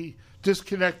obviously a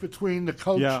disconnect between the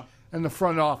coach and the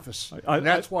front office. And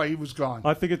that's why he was gone.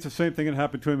 I think it's the same thing that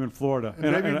happened to him in Florida.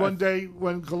 And maybe one day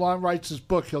when Gallant writes his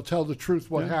book, he'll tell the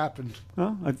truth what happened.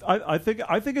 Well, I think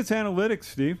it's analytics,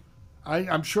 Steve.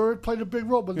 I'm sure it played a big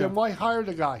role, but then why hire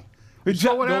the guy?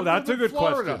 No, that's a good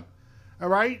question. All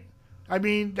right? I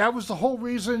mean, that was the whole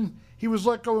reason he was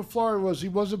let go in Florida, was he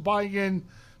wasn't buying in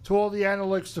to all the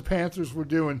analytics the Panthers were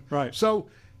doing. Right. So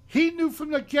he knew from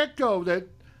the get-go that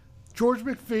George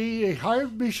McPhee, they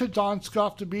hired Misha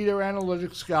Donskoff to be their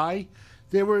analytics guy.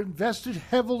 They were invested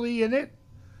heavily in it.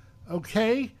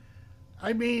 Okay?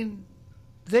 I mean,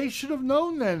 they should have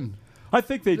known then. I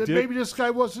think they did. Maybe this guy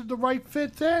wasn't the right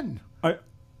fit then.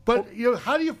 But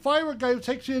how do you fire a guy who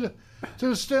takes you to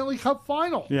the Stanley Cup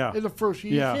final in the first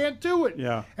year? You can't do it.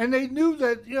 Yeah. And they knew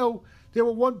that, they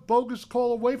were one bogus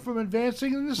call away from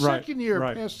advancing in the second year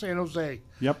past San Jose.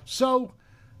 Yep. So,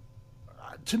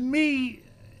 to me,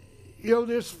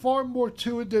 there's far more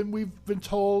to it than we've been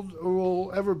told or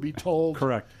will ever be told.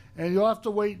 Correct. And you'll have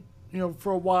to wait,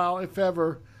 for a while, if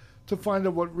ever, to find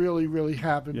out what really, really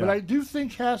happened. Yeah. But I do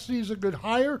think Cassidy's a good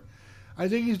hire. I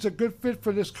think he's a good fit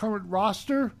for this current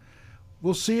roster.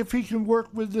 We'll see if he can work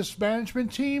with this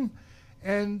management team.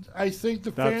 And I think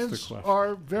the fans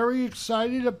are very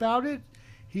excited about it.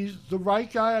 He's the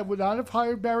right guy. I would not have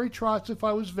hired Barry Trotz if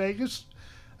I was Vegas.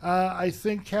 I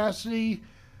think Cassidy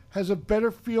has a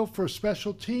better feel for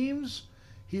special teams.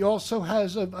 He also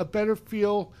has a better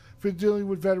feel for dealing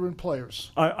with veteran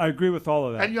players. I agree with all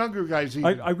of that. And younger guys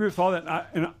even. I agree with all that.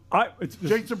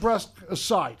 Jake DeBrusk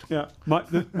aside. Yeah,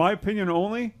 my opinion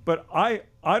only, but I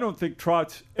don't think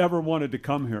Trotz ever wanted to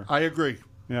come here. I agree.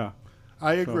 Yeah.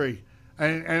 I agree.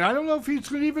 And I don't know if he's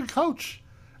going to even coach.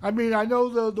 I mean, I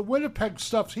know the Winnipeg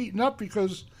stuff's heating up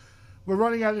because we're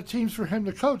running out of teams for him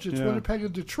to coach. It's Winnipeg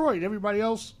and Detroit. Everybody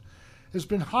else has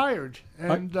been hired.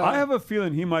 And I have a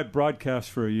feeling he might broadcast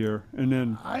for a year and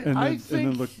then I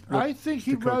think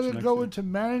he'd rather go into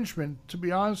management, to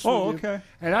be honest with you. Okay.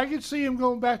 And I could see him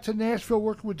going back to Nashville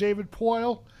working with David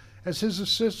Poyle as his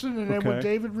assistant, and then when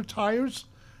David retires,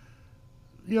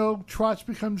 Trotz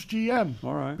becomes GM.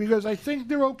 All right. Because I think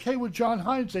they're okay with John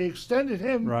Hines. They extended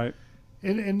him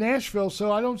in Nashville,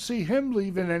 so I don't see him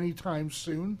leaving anytime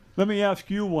soon. Let me ask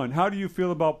you one. How do you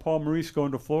feel about Paul Maurice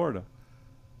going to Florida?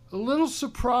 A little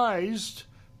surprised,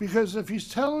 because if he's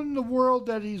telling the world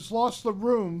that he's lost the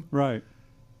room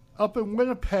up in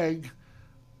Winnipeg,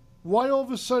 why all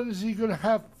of a sudden is he going to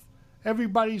have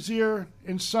everybody's ear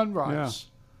in Sunrise?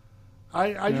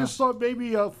 I just thought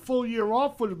maybe a full year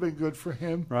off would have been good for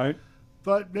him. Right.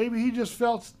 But maybe he just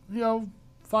felt,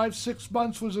 5-6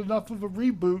 months was enough of a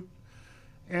reboot.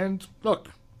 And look,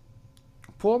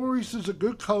 Paul Maurice is a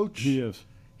good coach. He is.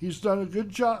 He's done a good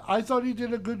job. I thought he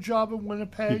did a good job in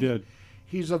Winnipeg. He did.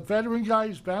 He's a veteran guy.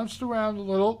 He's bounced around a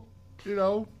little. He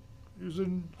was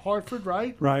in Hartford,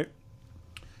 right? Right.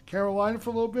 Carolina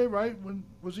for a little bit, right?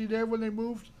 Was he there when they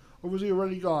moved? Or was he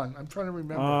already gone? I'm trying to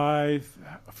remember.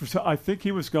 I think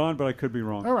he was gone, but I could be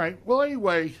wrong. All right. Well,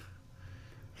 anyway,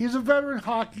 he's a veteran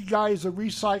hockey guy. He's a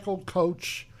recycled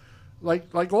coach.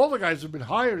 Like all the guys have been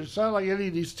hired. It's not like any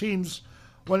of these teams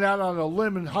went out on a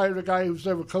limb and hired a guy who's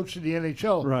never coached in the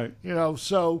NHL. Right.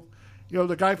 So,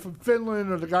 the guy from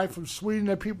Finland or the guy from Sweden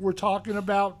that people were talking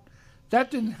about, that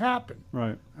didn't happen.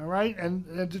 Right. All right?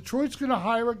 And Detroit's going to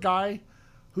hire a guy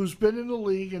who's been in the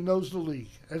league and knows the league.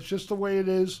 That's just the way it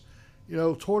is.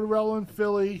 Tortorella in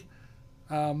Philly.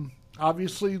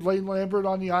 Obviously, Lane Lambert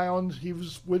on the island. He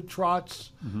was with Trotz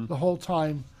the whole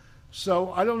time.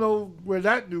 So I don't know where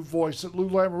that new voice that Lou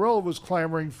Lamoriello was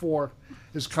clamoring for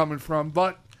is coming from.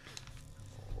 But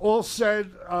all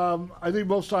said, I think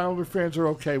most Islander fans are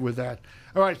okay with that.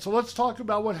 All right, so let's talk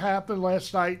about what happened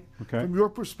last night. Okay. From your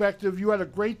perspective, you had a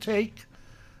great take.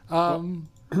 In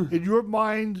your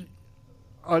mind,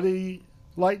 are the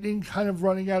Lightning kind of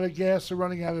running out of gas or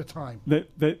running out of time?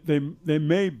 They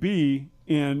may be,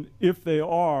 and if they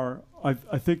are, I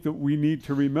think that we need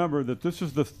to remember that this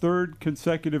is the third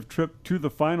consecutive trip to the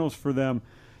finals for them.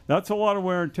 That's a lot of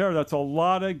wear and tear. That's a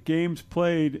lot of games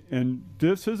played, and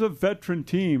this is a veteran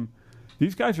team.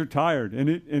 These guys are tired,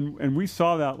 and we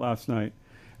saw that last night.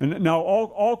 And now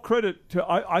all credit to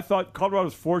I thought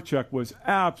Colorado's forecheck was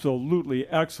absolutely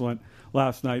excellent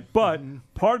last night, but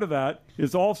part of that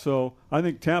is also I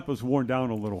think Tampa's worn down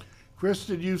a little. Chris,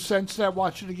 did you sense that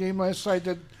watching the game last night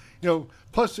that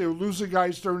plus they were losing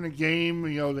guys during the game,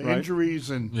 the injuries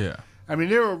and I mean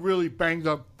they were a really banged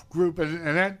up group,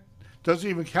 and that doesn't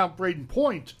even count Braden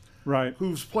Point, right?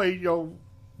 Who's played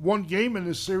one game in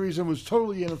this series and was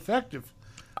totally ineffective.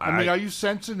 I mean, are you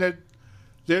sensing that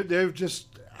they're just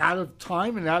out of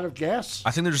time and out of gas? I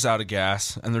think they're just out of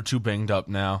gas, and they're too banged up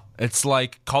now. It's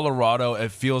like Colorado.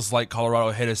 It feels like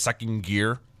Colorado hit a second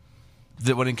gear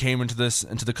that when it came into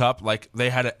the cup. Like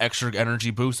they had an extra energy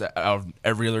boost out of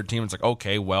every other team. It's like,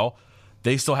 okay, well,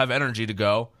 they still have energy to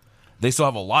go. They still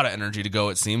have a lot of energy to go,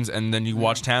 it seems. And then you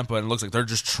watch Tampa, and it looks like they're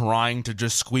just trying to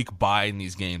just squeak by in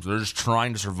these games. They're just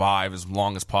trying to survive as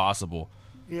long as possible.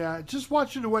 Yeah, just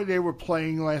watching the way they were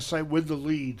playing last night with the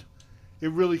lead,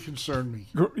 it really concerned me.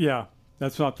 Yeah,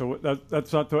 that's not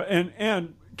the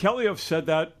and Kelly said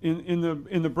that in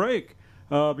the break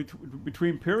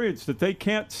between periods that they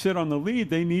can't sit on the lead.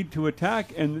 They need to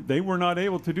attack, and they were not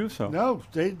able to do so. No,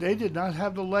 they did not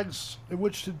have the legs in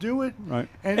which to do it. Right,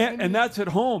 and that's at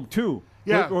home too.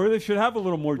 Yeah, or they should have a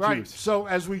little more right. juice. So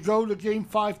as we go to Game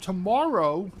 5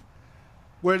 tomorrow,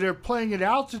 where they're playing at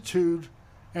altitude,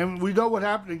 and we know what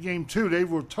happened in Game 2, they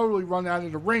were totally run out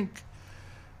of the rink.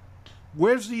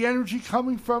 Where's the energy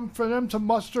coming from for them to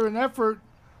muster an effort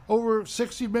over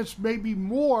 60 minutes, maybe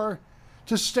more,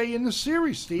 to stay in the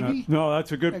series, Stevie? No,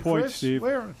 that's a good point, Chris, Steve.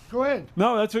 Go ahead.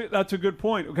 No, that's a good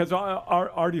point, because I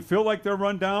already feel like they're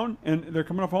run down and they're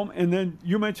coming off home. And then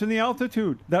you mentioned the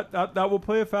altitude. That will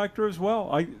play a factor as well.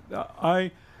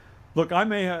 Look, I've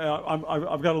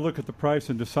got to look at the price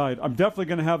and decide. I'm definitely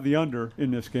going to have the under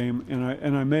in this game,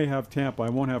 and I may have Tampa. I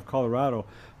won't have Colorado,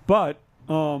 but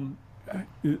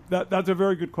that's a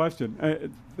very good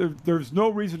question. There's no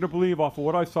reason to believe off of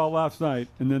what I saw last night,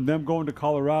 and then them going to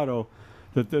Colorado,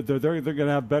 that they're going to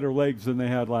have better legs than they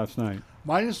had last night.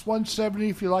 Minus 170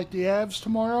 if you like the Avs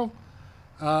tomorrow.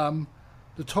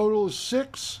 The total is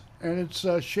 6, and it's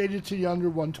shaded to the under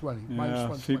 120.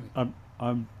 Minus 120.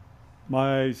 See,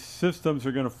 my systems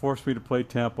are going to force me to play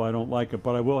Tampa. I don't like it,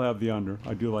 but I will have the under.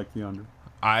 I do like the under.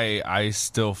 I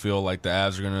still feel like the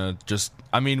Avs are going to just...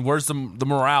 I mean, where's the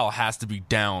morale has to be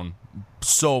down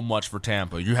so much for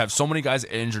Tampa. You have so many guys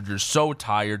injured. You're so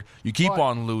tired. You keep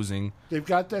on losing. They've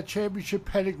got that championship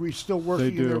pedigree still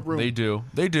working in their room. They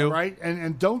do. Right?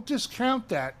 And don't discount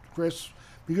that, Chris,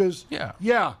 because,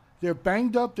 they're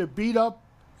banged up, they're beat up,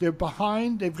 they're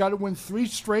behind. They've got to win 3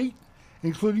 straight,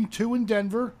 including 2 in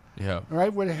Denver. Yeah. All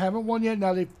right, where they haven't won yet.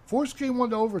 Now, they forced game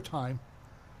 1 to overtime.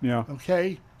 Yeah.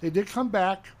 Okay? They did come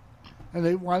back, and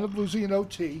they wound up losing in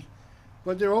OT.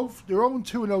 But they're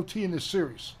 0-2 in OT in this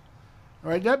series.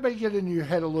 All right, that may get into your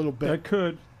head a little bit. That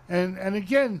could. And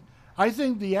again, I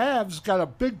think the Avs got a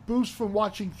big boost from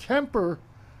watching Kemper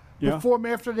perform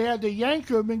after they had to yank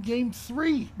him in Game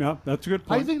 3. Yeah, that's a good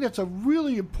point. I think that's a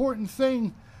really important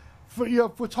thing. For,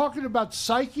 if we're talking about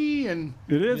psyche and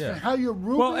it is and how your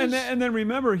room well, is. and then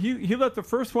remember he let the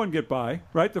first one get by,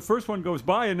 right? The first one goes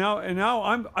by, and now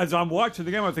I'm watching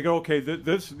the game. I'm thinking, okay,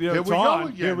 it's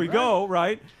on. Here we go,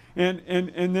 right? And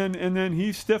then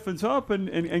he stiffens up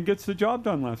and gets the job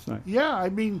done last night. Yeah, I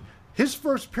mean, his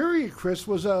first period, Chris,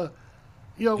 was after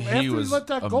he let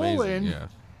that goal in,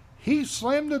 he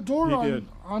slammed the door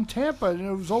on Tampa, and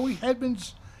it was only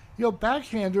Hedman's,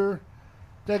 backhander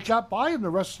that got by him the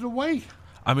rest of the way.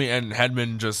 I mean, and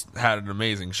Hedman just had an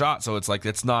amazing shot, so it's like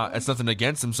it's nothing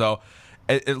against him. So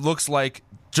it looks like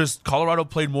just Colorado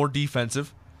played more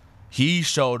defensive. He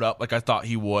showed up like I thought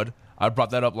he would. I brought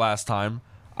that up last time.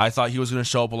 I thought he was going to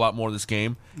show up a lot more this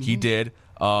game. Mm-hmm. He did.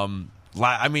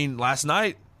 Last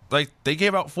night, they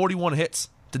gave out 41 hits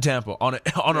to Tampa on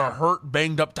a hurt,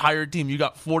 banged up, tired team. You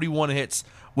got 41 hits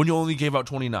when you only gave out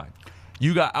 29.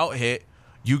 You got out hit.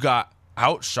 You got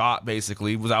outshot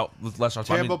basically with less shots.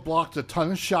 Tampa blocked a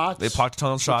ton of shots. They blocked a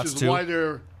ton of shots which is too. Why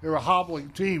they're a hobbling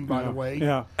team, by the way.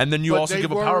 Yeah. And then you also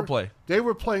give a power play. They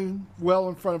were playing well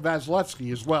in front of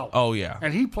Vasilevsky as well. Oh yeah.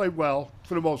 And he played well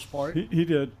for the most part. He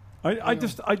did. I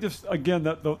just again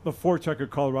that the forecheck of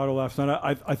Colorado last night.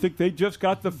 I think they just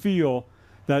got the feel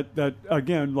that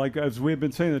again, like as we have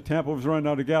been saying, that Tampa was running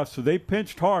out of gas, so they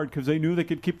pinched hard because they knew they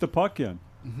could keep the puck in.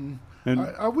 Mm-hmm. And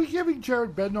are we giving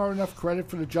Jared Bednar enough credit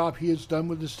for the job he has done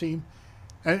with this team?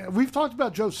 And we've talked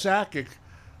about Joe Sakic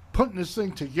putting this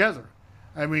thing together.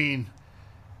 I mean,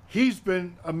 he's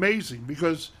been amazing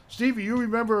because, Stevie, you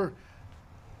remember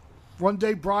one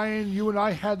day, Brian, you and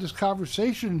I had this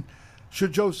conversation.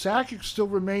 Should Joe Sakic still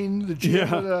remain the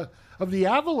GM of the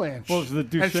Avalanche? Well, it was the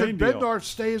Duchesne and should deal. Bednar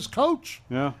stay as coach?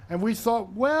 Yeah. And we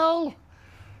thought, well,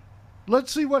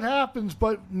 let's see what happens,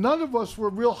 but none of us were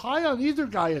real high on either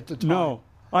guy at the time. No,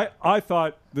 I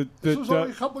thought that this was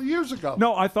only a couple of years ago.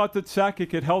 No, I thought that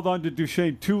Sakic had held on to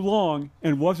Duchesne too long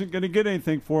and wasn't going to get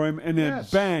anything for him, and then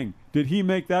bang, did he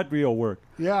make that deal work?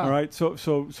 Yeah. All right. So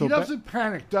he doesn't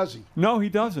panic, does he? No, he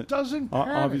doesn't. Doesn't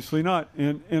panic. Obviously not.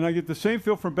 And I get the same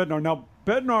feel from Bednar. Now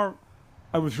Bednar,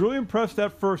 I was really impressed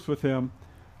at first with him.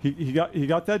 He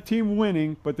got that team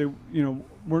winning, but they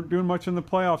weren't doing much in the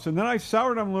playoffs. And then I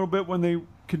soured on him a little bit when they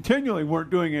continually weren't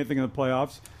doing anything in the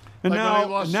playoffs. And like now, when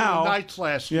they lost to the Knights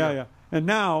last year. Yeah. And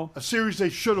now a series they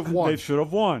should have won. They should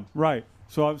have won, right?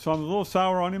 So I'm a little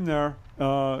sour on him there.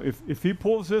 If he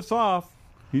pulls this off,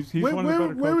 he's one of the better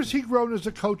coaches. Where has he grown as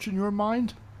a coach in your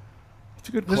mind? It's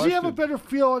a good question. Does he have a better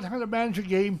feel on how to manage a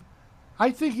game?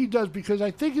 I think he does because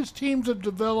I think his teams have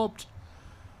developed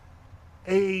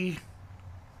a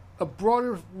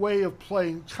broader way of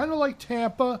playing, kind of like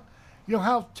Tampa. You know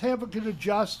how Tampa can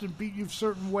adjust and beat you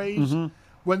certain ways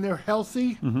when they're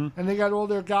healthy and they got all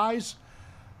their guys.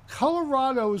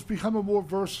 Colorado has become a more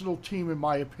versatile team, in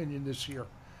my opinion, this year.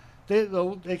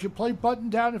 They can play button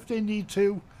down if they need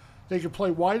to. They can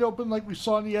play wide open like we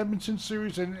saw in the Edmonton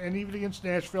series and even against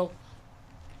Nashville.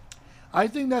 I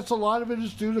think that's a lot of it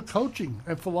is due to coaching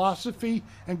and philosophy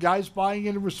and guys buying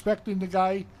in and respecting the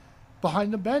guy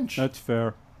behind the bench. That's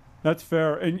fair. That's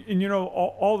fair. And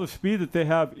all the speed that they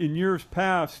have in years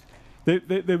past, they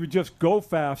would just go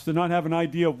fast and not have an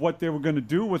idea of what they were going to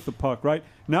do with the puck, right?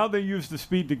 Now they use the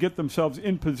speed to get themselves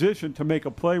in position to make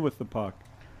a play with the puck.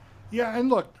 Yeah, and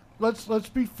look, let's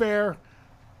be fair.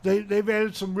 They've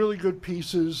added some really good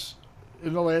pieces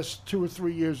in the last 2 or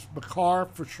 3 years. Makar,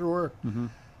 for sure. Mm-hmm.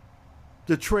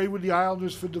 The trade with the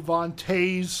Islanders for Devon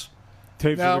Taves.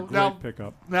 Taves is a great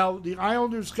pickup. Now, the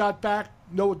Islanders got back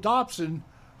Noah Dobson,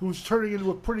 who's turning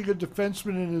into a pretty good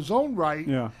defenseman in his own right.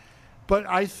 Yeah. But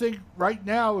I think right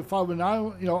now, if I'm an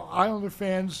Islander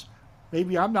fans,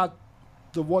 maybe I'm not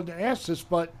the one to ask this,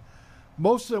 but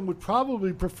most of them would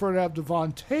probably prefer to have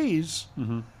Devon Taves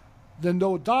than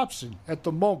Noah Dobson at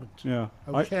the moment. Yeah.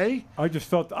 Okay. I just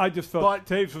felt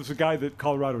Taves was the guy that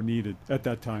Colorado needed at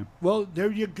that time. Well,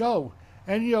 there you go.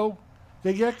 And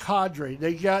they get Kadri.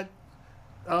 They get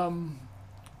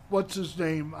what's his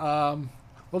name?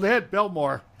 Well, they had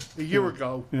Belmar a year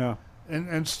ago. Yeah.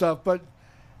 And stuff, but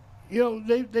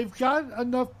they've got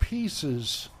enough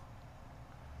pieces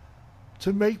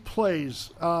to make plays.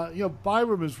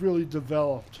 Byram has really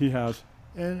developed. He has.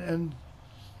 And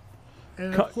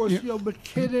of course,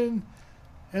 McKinnon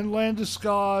and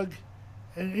Landeskog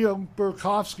and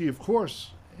Burakovsky, of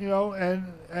course,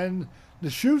 and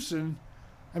Nichushkin.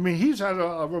 I mean, he's had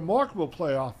a remarkable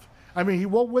playoff. I mean, he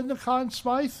won't win the Conn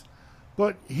Smythe,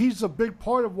 but he's a big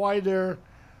part of why they're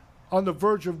on the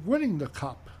verge of winning the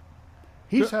Cup.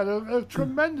 He's had a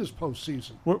tremendous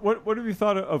postseason. What have you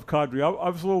thought of Kadri? I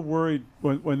was a little worried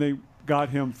when they got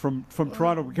him from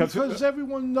Toronto because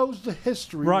everyone knows the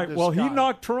history. Right. Of this well, guy. he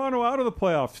knocked Toronto out of the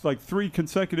playoffs like 3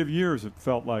 consecutive years. It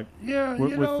felt like. Yeah,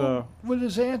 with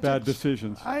his antics, bad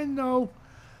decisions. I know.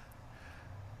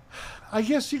 I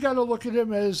guess you got to look at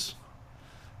him as,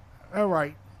 all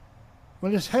right,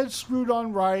 when his head's screwed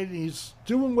on right, and he's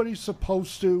doing what he's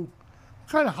supposed to. What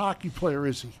kind of hockey player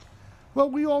is he? Well,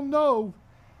 we all know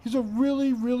he's a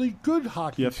really, really good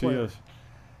hockey player. Yes,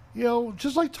 he is.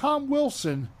 Just like Tom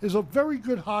Wilson is a very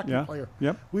good hockey player.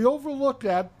 Yep. We overlook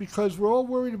that because we're all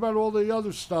worried about all the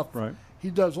other stuff he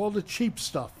does, all the cheap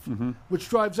stuff, which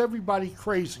drives everybody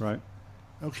crazy. Right.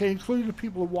 Okay, including the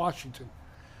people of Washington.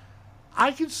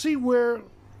 I can see where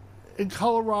in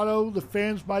Colorado the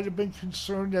fans might have been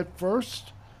concerned at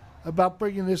first about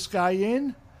bringing this guy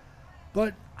in,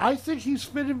 but I think he's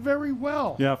fitted very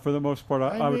well. Yeah, for the most part,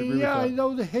 I would agree with that. I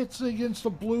know the hits against the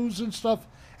Blues and stuff,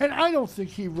 and I don't think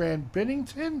he ran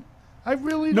Binnington. I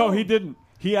really don't. No, he didn't.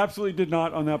 He absolutely did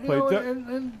not on that play.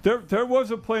 There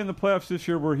was a play in the playoffs this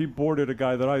year where he boarded a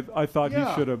guy that I thought he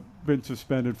should have been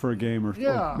suspended for a game or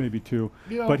maybe 2.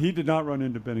 But he did not run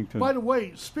into Binnington. By the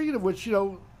way, speaking of which,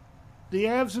 the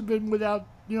Avs have been without,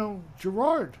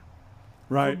 Gerard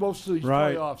for most of these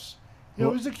playoffs.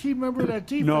 He's a key member of that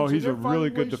defense. No, he's a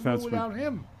really good defenseman. Without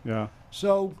him. Yeah.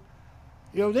 So,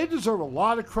 they deserve a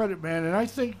lot of credit, man. And I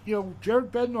think,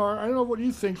 Jared Bednar, I don't know what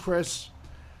you think, Chris.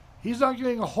 He's not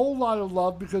getting a whole lot of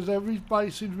love because everybody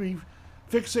seems to be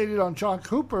fixated on John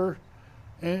Cooper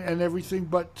and everything.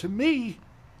 But to me,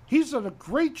 he's done a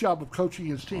great job of coaching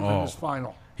his team in this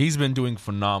final. He's been doing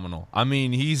phenomenal. I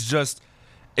mean,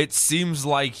 it seems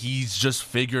like he's just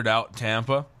figured out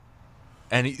Tampa,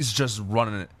 and he's just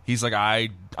running it. He's like,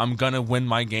 I'm going to win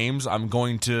my games. I'm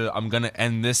going to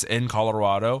end this in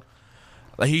Colorado.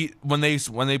 When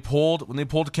they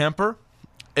pulled Kemper,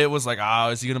 it was like,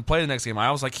 is he going to play the next game? I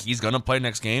was like, he's going to play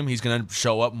next game. He's going to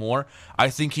show up more. I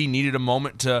think he needed a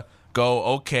moment to go,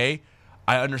 okay,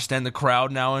 I understand the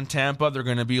crowd now in Tampa. They're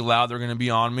going to be loud. They're going to be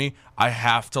on me. I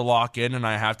have to lock in, and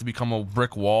I have to become a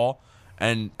brick wall.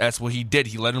 And that's what he did.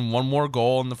 He let in one more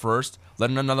goal in the first, let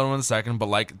in another one in the second,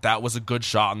 but, that was a good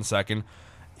shot in the second.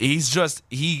 He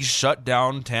shut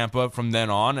down Tampa from then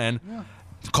on, and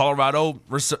Colorado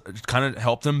kind of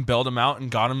helped him, bailed him out, and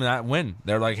got him that win.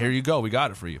 They're like, here you go, we got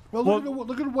it for you. Well,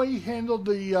 look at the way he handled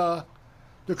the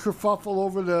kerfuffle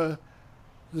over the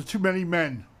too many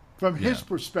men from his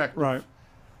perspective. Right.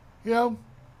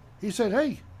 He said,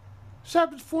 hey, this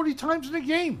happens 40 times in a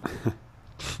game.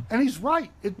 And he's right.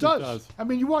 It does. I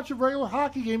mean, you watch a regular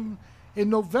hockey game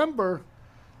in November,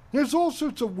 there's all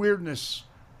sorts of weirdness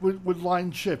with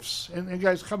line shifts and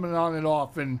guys coming on and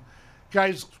off and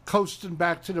guys coasting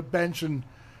back to the bench and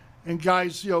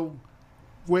guys,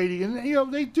 waiting.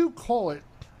 And, they do call it,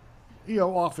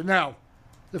 often. Now,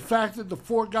 the fact that the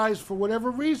 4 guys, for whatever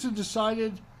reason,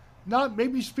 decided not,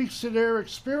 maybe speaks to their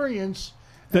experience.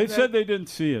 They said they didn't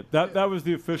see it. That was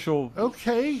the official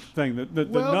thing. That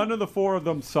none of the 4 of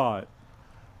them saw it.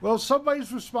 Well,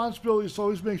 somebody's responsibility is to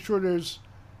always make sure there's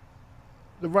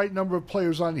the right number of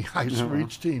players on the ice for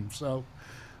each team. So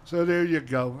there you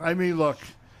go. I mean, look,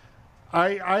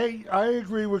 I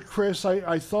agree with Chris.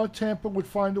 I thought Tampa would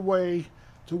find a way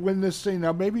to win this thing.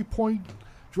 Now, maybe Point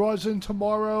draws in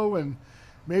tomorrow, and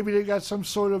maybe they got some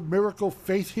sort of miracle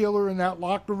faith healer in that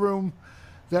locker room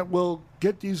that will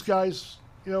get these guys,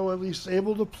 at least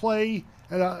able to play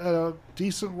at a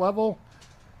decent level.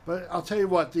 But I'll tell you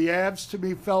what, the Avs, to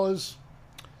me, fellas,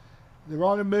 they're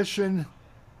on a mission.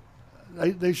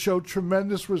 They showed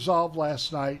tremendous resolve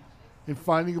last night in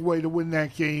finding a way to win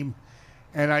that game.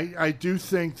 And I do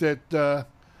think that they're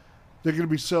going to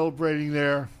be celebrating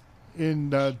there in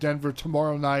Denver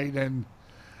tomorrow night, and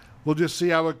we'll just see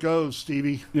how it goes,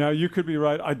 Stevie. Yeah, you could be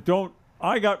right.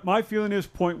 My feeling is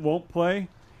Point won't play.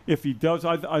 If he does,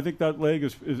 I think that leg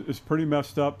is pretty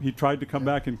messed up. He tried to come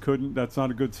back and couldn't. That's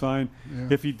not a good sign. Yeah.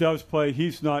 If he does play,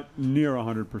 he's not near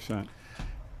 100%.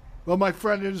 Well, my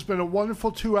friend, it has been a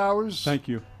wonderful 2 hours. Thank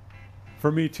you.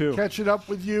 For me, too. Catching up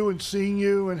with you and seeing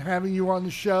you and having you on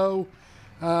the show.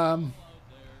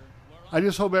 I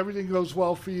just hope everything goes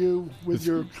well for you with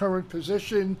your current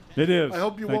position. It is. I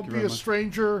hope you Thank won't you be very a much.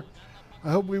 stranger.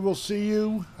 I hope we will see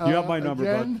you You have my number,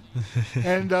 again.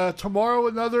 And tomorrow,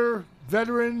 another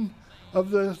veteran of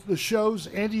the shows,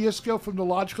 Andy Iskoe from The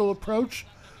Logical Approach,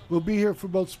 will be here for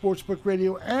both Sportsbook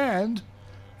Radio and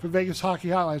for Vegas Hockey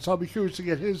Hotline. So I'll be curious to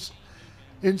get his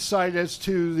insight as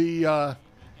to the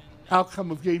outcome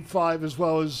of Game 5 as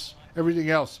well as everything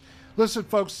else. Listen,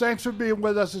 folks, thanks for being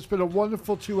with us. It's been a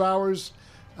wonderful 2 hours.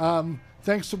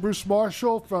 Thanks to Bruce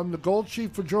Marshall from the Gold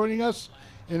Sheet for joining us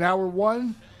in Hour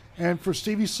 1. And for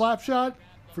Stevie Slapshot,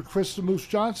 for Chris the Moose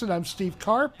Johnson, I'm Steve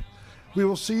Karp. We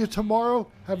will see you tomorrow.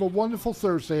 Have a wonderful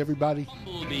Thursday, everybody.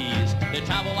 Bumblebees, they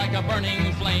travel like a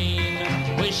burning flame.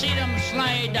 We see them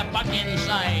slide the puck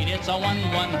inside. It's a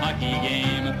 1-1 hockey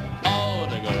game. Oh,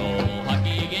 the good old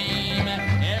hockey game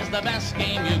is the best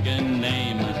game you can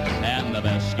name. And the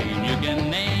best game you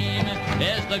can name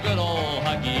is the good old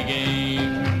hockey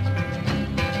game.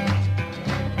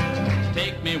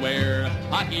 Take me where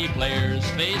hockey players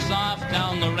face off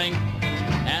down the rink,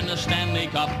 and the Stanley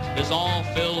Cup is all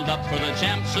filled up for the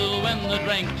champs who win the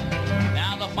drink.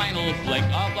 Now the final flick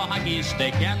of the hockey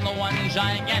stick and the one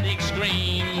gigantic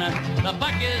scream. The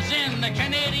puck is in, the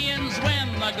Canadians win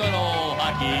the good old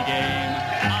hockey game.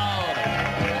 Oh, the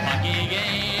good old hockey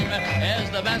game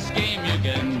is the best game you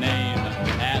can name,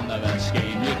 and the best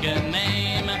game you can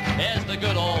name is the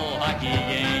good old hockey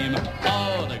game.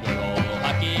 Oh, the good old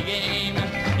hockey game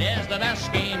is the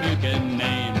best game you can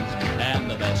name, and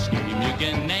the best game you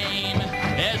can name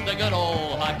is the good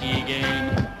old hockey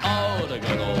game. Oh, the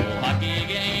good old hockey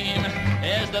game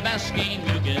is the best game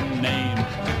you can name,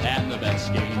 and the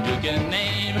best game you can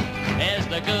name is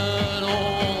the good